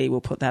you'll see. We'll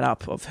put that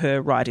up of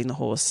her riding the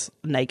horse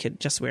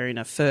naked, just wearing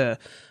a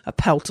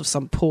pelt of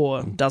some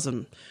poor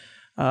dozen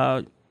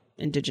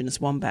indigenous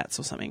wombats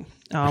or something.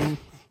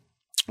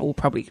 Or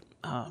probably...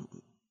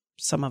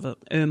 some of it,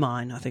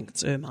 ermine, I think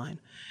it's ermine.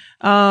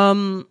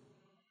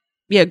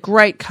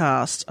 Great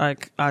cast. I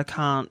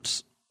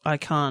can't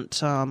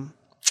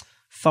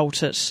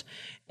fault it.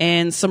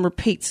 And some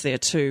repeats there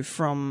too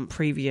from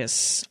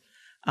previous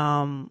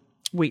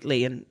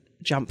Wheatley and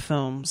Jump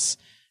films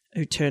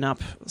who turn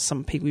up.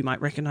 Some people you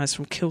might recognise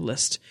from Kill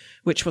List,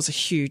 which was a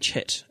huge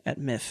hit at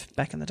MIFF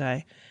back in the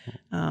day.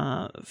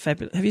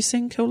 Fabulous. Have you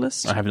seen Kill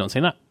List? I have not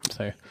seen that,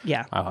 so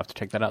yeah, I'll have to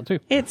check that out too.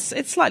 It's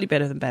slightly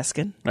better than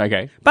Baskin.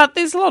 Okay. But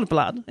there's a lot of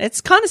blood. It's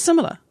kind of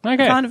similar.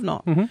 Okay. Kind of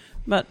not. Mm-hmm.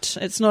 But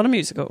it's not a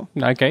musical.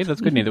 Okay, that's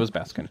good. Neither was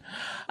Baskin.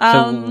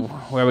 So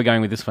where are we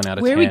going with this one out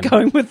of 10? Where are we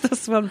going with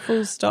this one,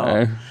 full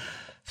stop?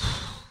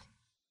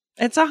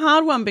 It's a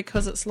hard one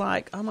because it's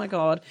like, oh my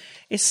God,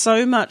 it's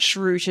so much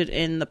rooted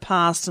in the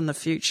past and the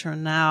future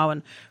and now,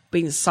 and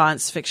being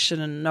science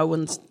fiction, and no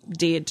one's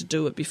dared to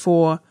do it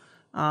before.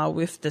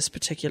 with this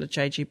particular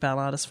J.G.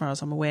 Ballard, as far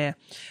as I'm aware.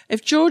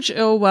 If George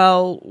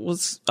Orwell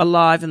was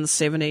alive in the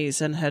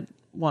 70s and had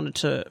wanted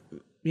to,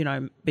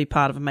 be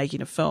part of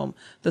making a film,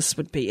 this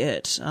would be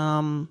it.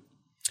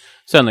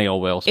 Certainly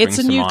Orwell springs it's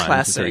a to new mind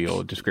classic. through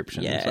your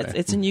description. Yeah, so.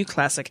 it's a new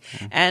classic.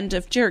 And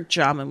if Derek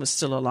Jarman was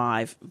still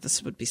alive,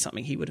 this would be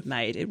something he would have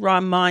made. It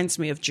reminds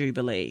me of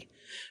Jubilee,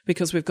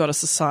 because we've got a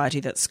society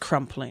that's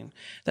crumpling,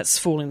 that's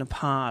falling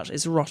apart,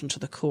 is rotten to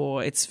the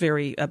core. It's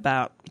very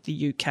about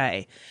the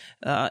UK,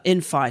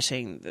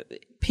 infighting.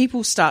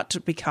 People start to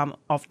become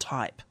of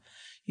type.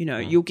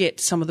 You'll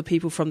get some of the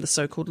people from the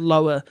so-called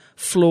lower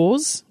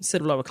floors, instead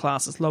of lower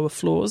classes, lower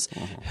floors,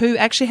 who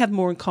actually have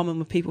more in common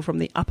with people from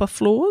the upper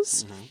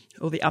floors,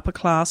 or the upper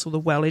class, or the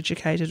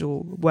well-educated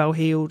or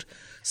well-heeled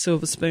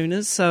silver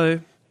spooners. So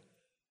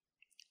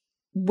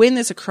when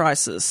there's a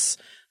crisis,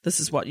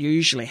 this is what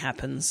usually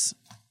happens.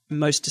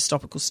 Most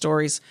dystopical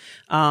stories,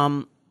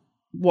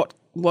 what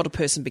a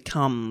person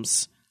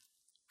becomes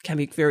can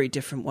be very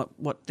different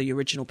what the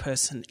original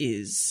person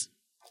is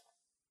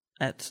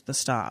at the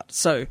start.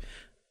 So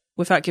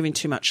without giving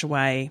too much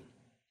away,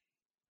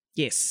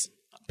 yes,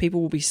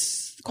 people will be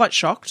quite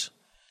shocked.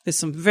 There's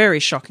some very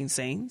shocking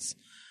scenes,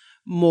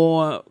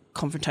 more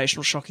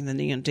confrontational, shocking than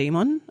Neon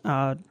Demon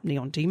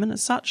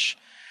as such.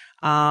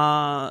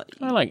 I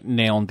like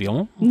Neon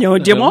Demon.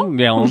 Neon Demon?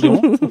 Neon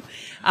Demon.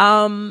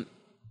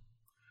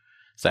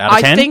 So out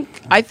of 10?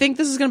 I think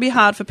this is going to be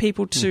hard for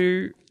people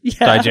to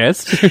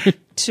digest,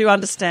 to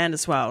understand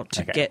as well,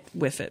 to get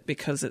with it,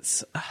 because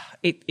it's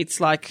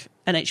like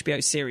an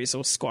HBO series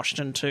all squashed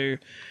into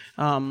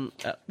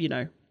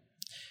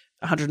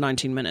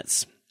 119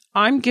 minutes.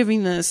 I'm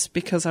giving this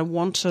because I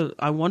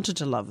wanted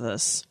to love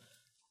this,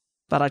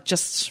 but I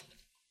just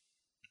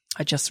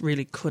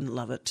really couldn't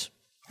love it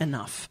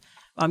enough.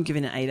 I'm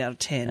giving it 8 out of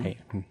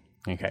 10.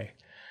 Okay.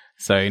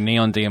 So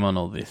Neon Demon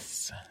or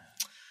this?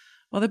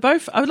 Well, they're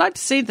both. I would like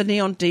to see the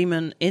Neon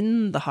Demon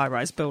in the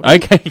high-rise building.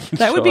 Okay,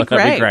 that would be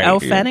great.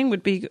 Elle yeah. Fanning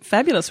would be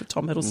fabulous with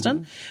Tom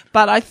Hiddleston.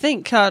 But I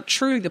think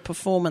truly the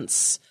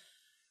performance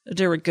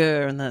de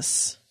rigueur in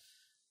this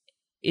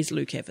is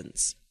Luke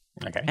Evans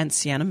and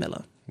Sienna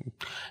Miller.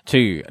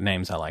 Two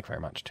names I like very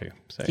much too.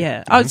 So.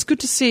 Yeah. Oh, it's good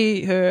to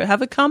see her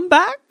have a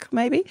comeback,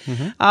 maybe.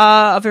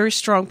 A very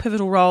strong,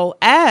 pivotal role.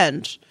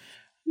 And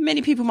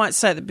many people might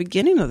say at the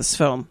beginning of this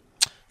film,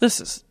 this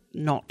is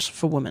not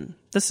for women.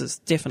 This is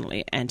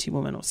definitely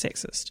anti-woman or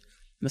sexist,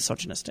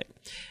 misogynistic.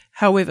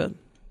 However,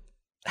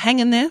 hang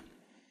in there.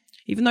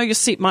 Even though your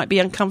seat might be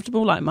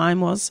uncomfortable like mine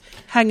was,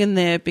 hang in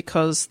there,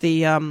 because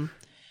the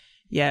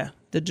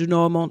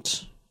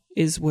denouement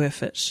is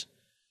worth it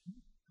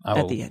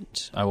at the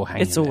end. I will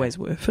hang It's in always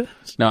there. worth it.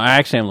 No, I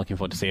actually am looking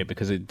forward to see it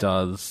because it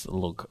does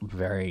look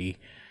very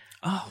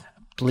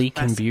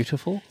bleak and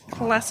beautiful.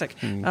 Classic.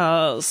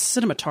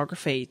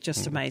 Cinematography,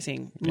 just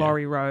amazing.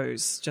 Laurie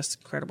Rose, just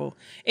incredible.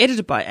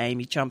 Edited by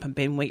Amy Jump and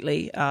Ben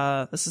Wheatley.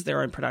 This is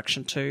their own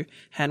production too.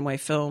 Hanway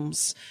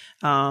Films.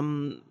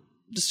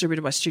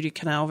 Distributed by Studio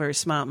Canal. Very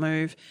smart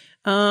move.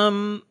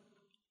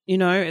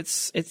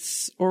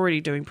 It's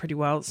already doing pretty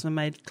well. It's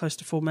made close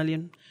to $4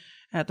 million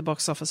at the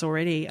box office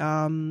already.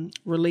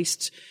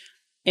 Released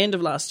end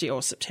of last year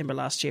or September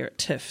last year at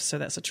TIFF, so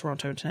that's a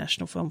Toronto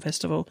International Film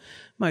Festival.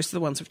 Most of the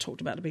ones we've talked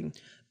about have been,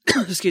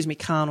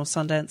 Cannes or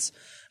Sundance.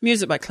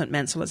 Music by Clint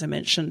Mansell, as I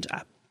mentioned.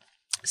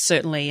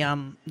 Certainly,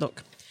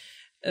 look,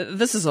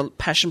 this is a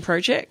passion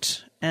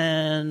project,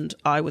 and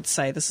I would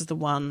say this is the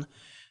one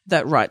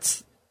that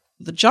writes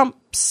the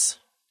jumps.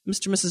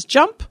 Mr. and Mrs.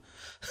 Jump,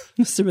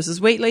 Mr. and Mrs.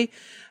 Wheatley.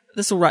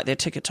 This will write their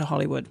ticket to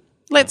Hollywood.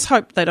 Let's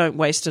hope they don't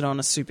waste it on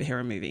a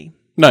superhero movie.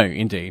 No,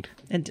 indeed.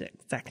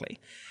 Exactly.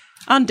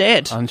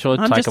 Undead. I'm sure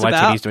Taika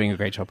Waititi is doing a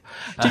great job.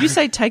 Did you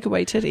say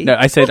takeaway titty? No,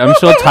 I said I'm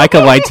sure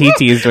Taika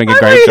Waititi is doing a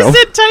great job. You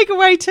said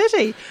takeaway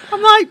titty.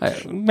 I'm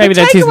like, maybe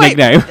that's his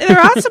nickname. There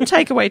are some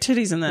takeaway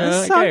titties in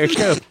this. Okay,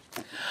 sure.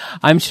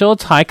 I'm sure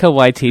Taika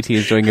Waititi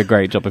is doing a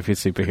great job of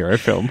his superhero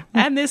film.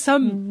 And there's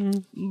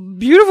some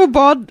beautiful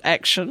bod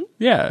action.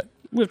 Yeah.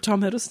 With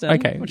Tom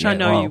Hiddleston, which I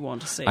know you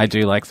want to see. I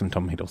do like some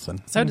Tom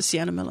Hiddleston. So does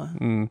Sienna Miller.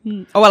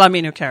 Oh, well, I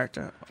mean her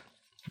character.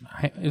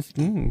 Is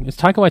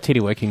Taika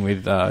Waititi working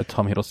with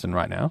Tom Hiddleston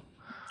right now?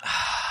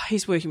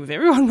 He's working with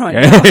everyone right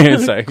now.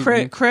 So.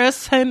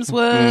 Chris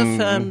Hemsworth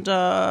and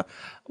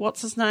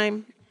what's his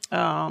name?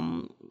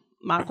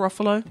 Mark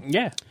Ruffalo.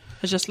 Yeah.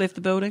 Has just left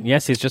the building.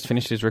 Yes, he's just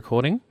finished his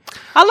recording.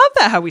 I love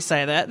that how we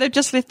say that. They've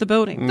just left the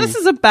building. This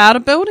is about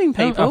a building,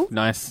 people. Oh,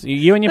 nice.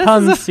 You and your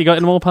puns. You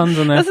got more puns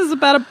in there. This is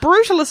about a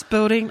brutalist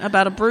building,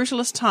 about a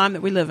brutalist time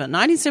that we live in.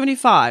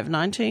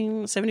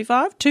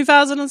 1975,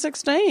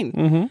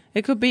 2016.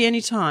 It could be any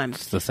time.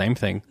 It's the same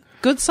thing.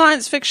 Good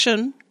science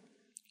fiction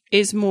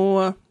is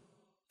more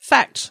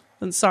fact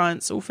than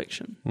science or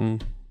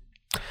fiction.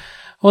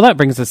 Well, that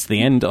brings us to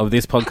the end of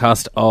this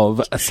podcast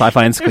of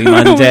Sci-Fi and Scream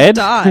Undead.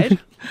 Died.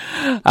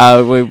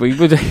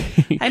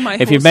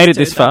 If you've made it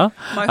this far,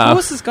 my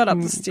horse has got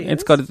up the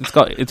stairs. It's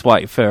got its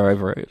white fur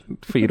over it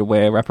for you to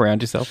wrap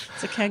around yourself.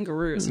 It's a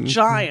kangaroo. It's a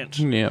giant.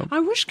 Yeah. I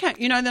wish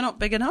they're not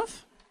big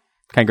enough.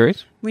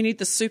 Kangaroos? We need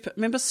the super.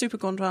 Remember Super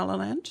Gondwana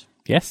Land?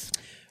 Yes.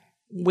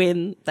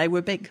 when they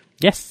were big.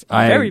 Yes.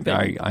 Very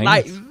big.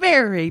 I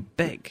very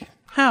big.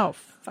 How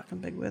fucking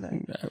big were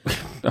they?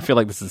 I feel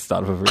like this is the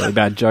start of a really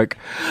bad joke.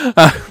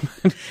 How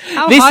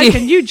high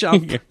can you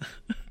jump?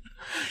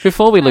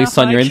 Before we lose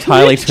How Sonia high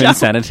entirely can to you jump?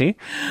 insanity,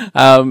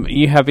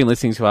 you have been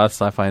listening to our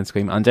Sci-Fi and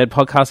Scream Undead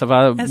podcast of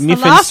our That's the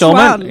MIFF last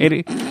installment.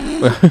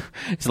 one.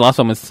 It's the last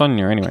one with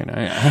Sonia anyway. No,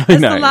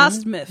 It's no. the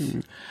last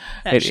myth.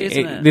 Actually,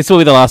 isn't it? This will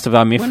be the last of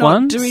our MIFF We're not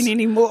ones. doing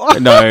any more.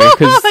 No,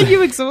 because Are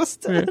you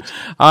exhausted?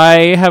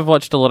 I have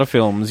watched a lot of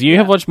films. You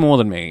have watched more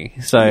than me,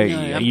 so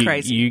I'm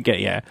crazy. You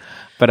get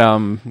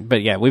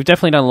But yeah, we've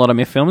definitely done a lot of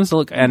MIFF films.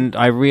 Look, and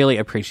I really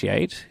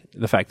appreciate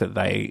the fact that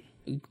they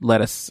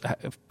let us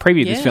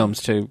preview these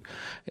films to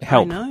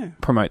help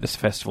promote this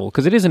festival,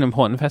 because it is an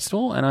important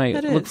festival, and I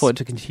look forward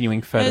to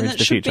continuing further into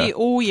the future. It should be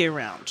all year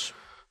round.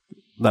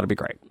 That'd be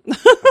great.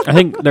 I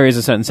think there is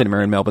a certain cinema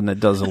in Melbourne that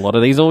does a lot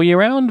of these all year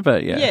round,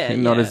 but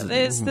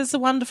There's a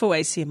wonderful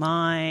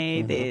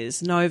ACMI,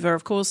 there's Nova,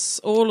 of course,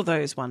 all of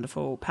those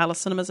wonderful Palace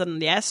Cinemas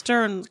and the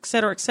Astor and et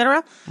cetera, et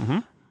cetera. Mm-hmm.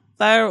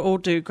 They all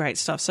do great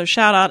stuff. So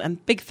shout out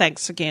and big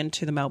thanks again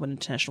to the Melbourne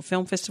International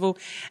Film Festival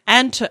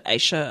and to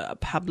Asia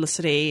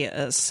Publicity,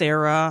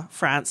 Sarah,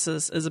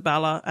 Francis,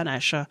 Isabella and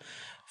Asha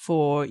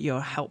for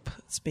your help.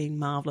 It's been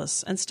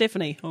marvellous. And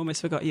Stephanie, I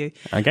almost forgot you.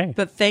 Okay.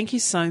 But thank you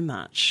so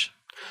much.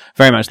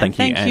 Very much, thank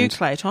you. Thank you,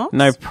 Clay Thompson.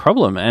 No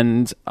problem.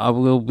 And I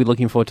will be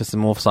looking forward to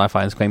some more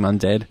Sci-Fi and Scream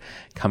Undead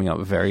coming up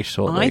very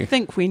shortly. I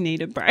think we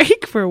need a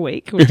break for a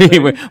week or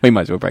two. We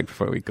might do a break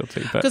for a week or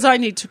two. Because I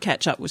need to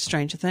catch up with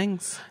Stranger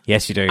Things.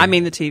 Yes, you do. I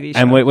mean the TV show.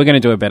 And we're going to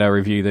do a better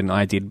review than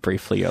I did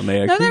briefly on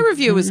there. No, their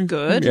review was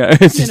good. Yeah,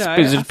 it's just I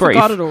brief.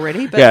 forgot it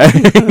already. But Yeah.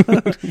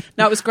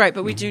 No, it was great,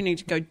 but we do need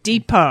to go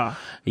deeper.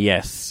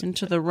 Yes.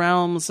 Into the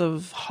realms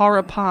of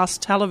horror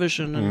past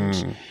television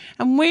and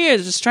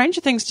weird.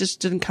 Stranger Things just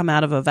didn't come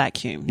out of a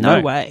vacuum. No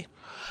way.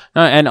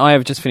 No, and I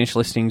have just finished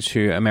listening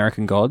to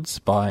American Gods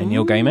by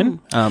Neil Gaiman.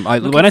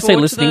 Looking when I say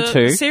forward listening to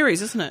to the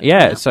series, isn't it?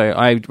 Yeah, so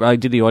I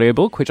did the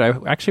audiobook, which I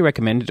actually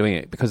recommended doing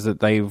it because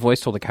they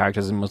voiced all the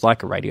characters and was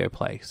like a radio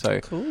play.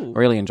 So cool. I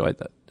really enjoyed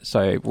that.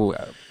 So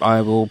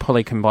I will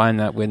probably combine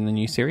that when the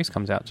new series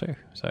comes out too.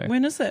 So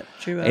when is it?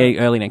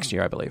 Early next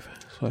year, I believe.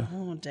 So,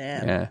 oh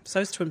damn! Yeah. So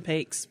is Twin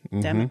Peaks.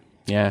 Damn it.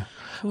 Yeah.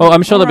 Cool. Well,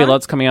 I'm sure there'll be Alright.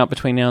 lots coming out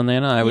between now and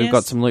then. We've got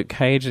Yes. some Luke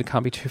Cage. It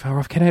can't be too far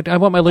off. I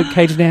want my Luke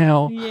Cage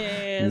now.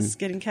 Yes,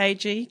 getting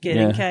cagey,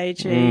 Yeah.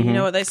 cagey. Mhm. You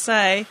know what they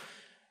say?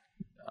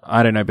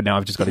 I don't know, but now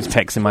I've just got his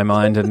pecs in my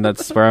mind, and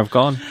that's where I've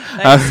gone.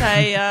 They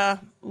say,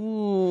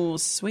 ooh,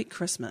 sweet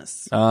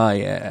Christmas. Oh,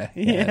 yeah.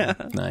 Yeah.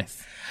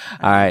 Nice.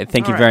 All right.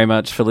 Thank you All very right.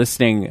 much for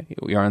listening.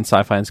 You're on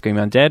Sci-Fi and Scream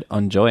Undead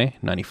on Joy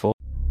 94.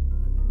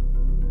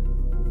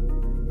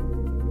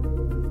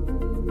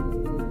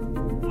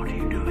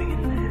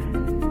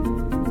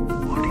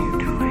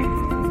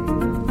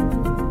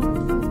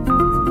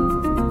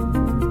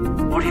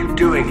 What are you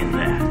doing in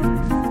there?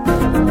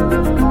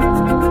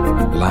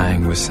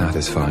 Lang was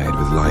satisfied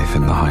with life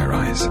in the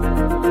high-rise.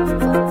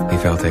 He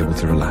felt able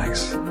to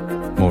relax,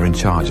 more in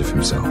charge of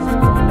himself.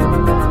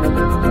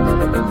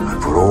 I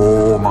put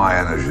all my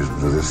energies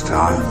into this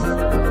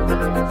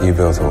tower. You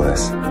built all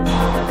this.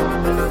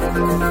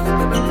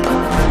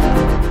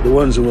 The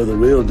ones who are the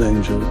real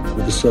danger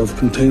were the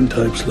self-contained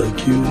types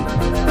like you.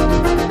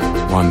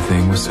 One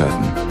thing was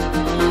certain.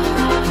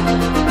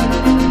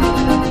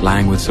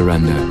 Lang would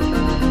surrender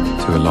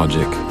to a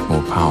logic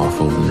more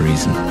powerful than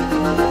reason.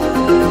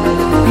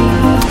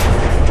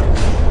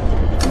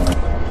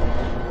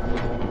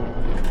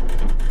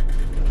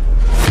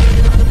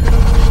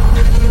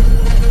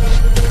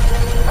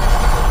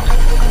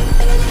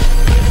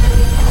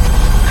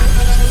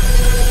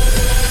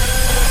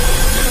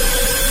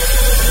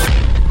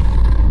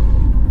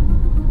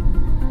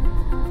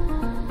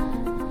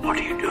 What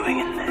are you doing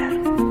in there?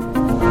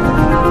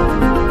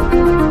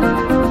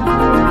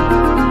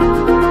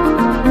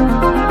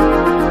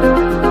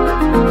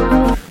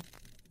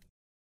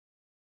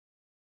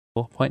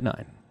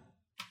 4.9.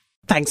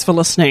 Thanks for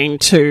listening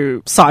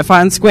to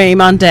Sci-Fi and Scream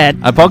Undead.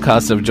 A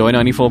podcast of Joy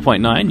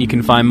 94.9. You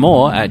can find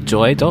more at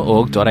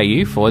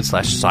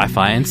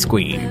joy.org.au/sci-fi and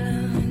scream.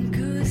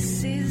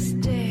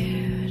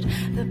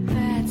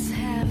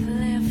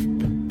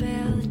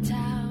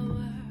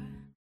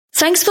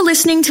 Thanks for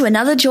listening to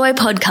another Joy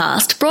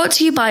podcast brought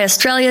to you by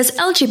Australia's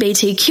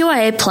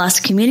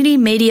LGBTQIA+ community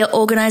media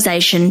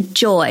organisation,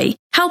 Joy.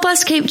 Help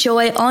us keep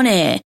Joy on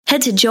air.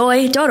 Head to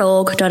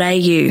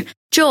joy.org.au.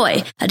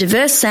 Joy, a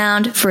diverse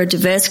sound for a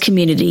diverse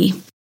community.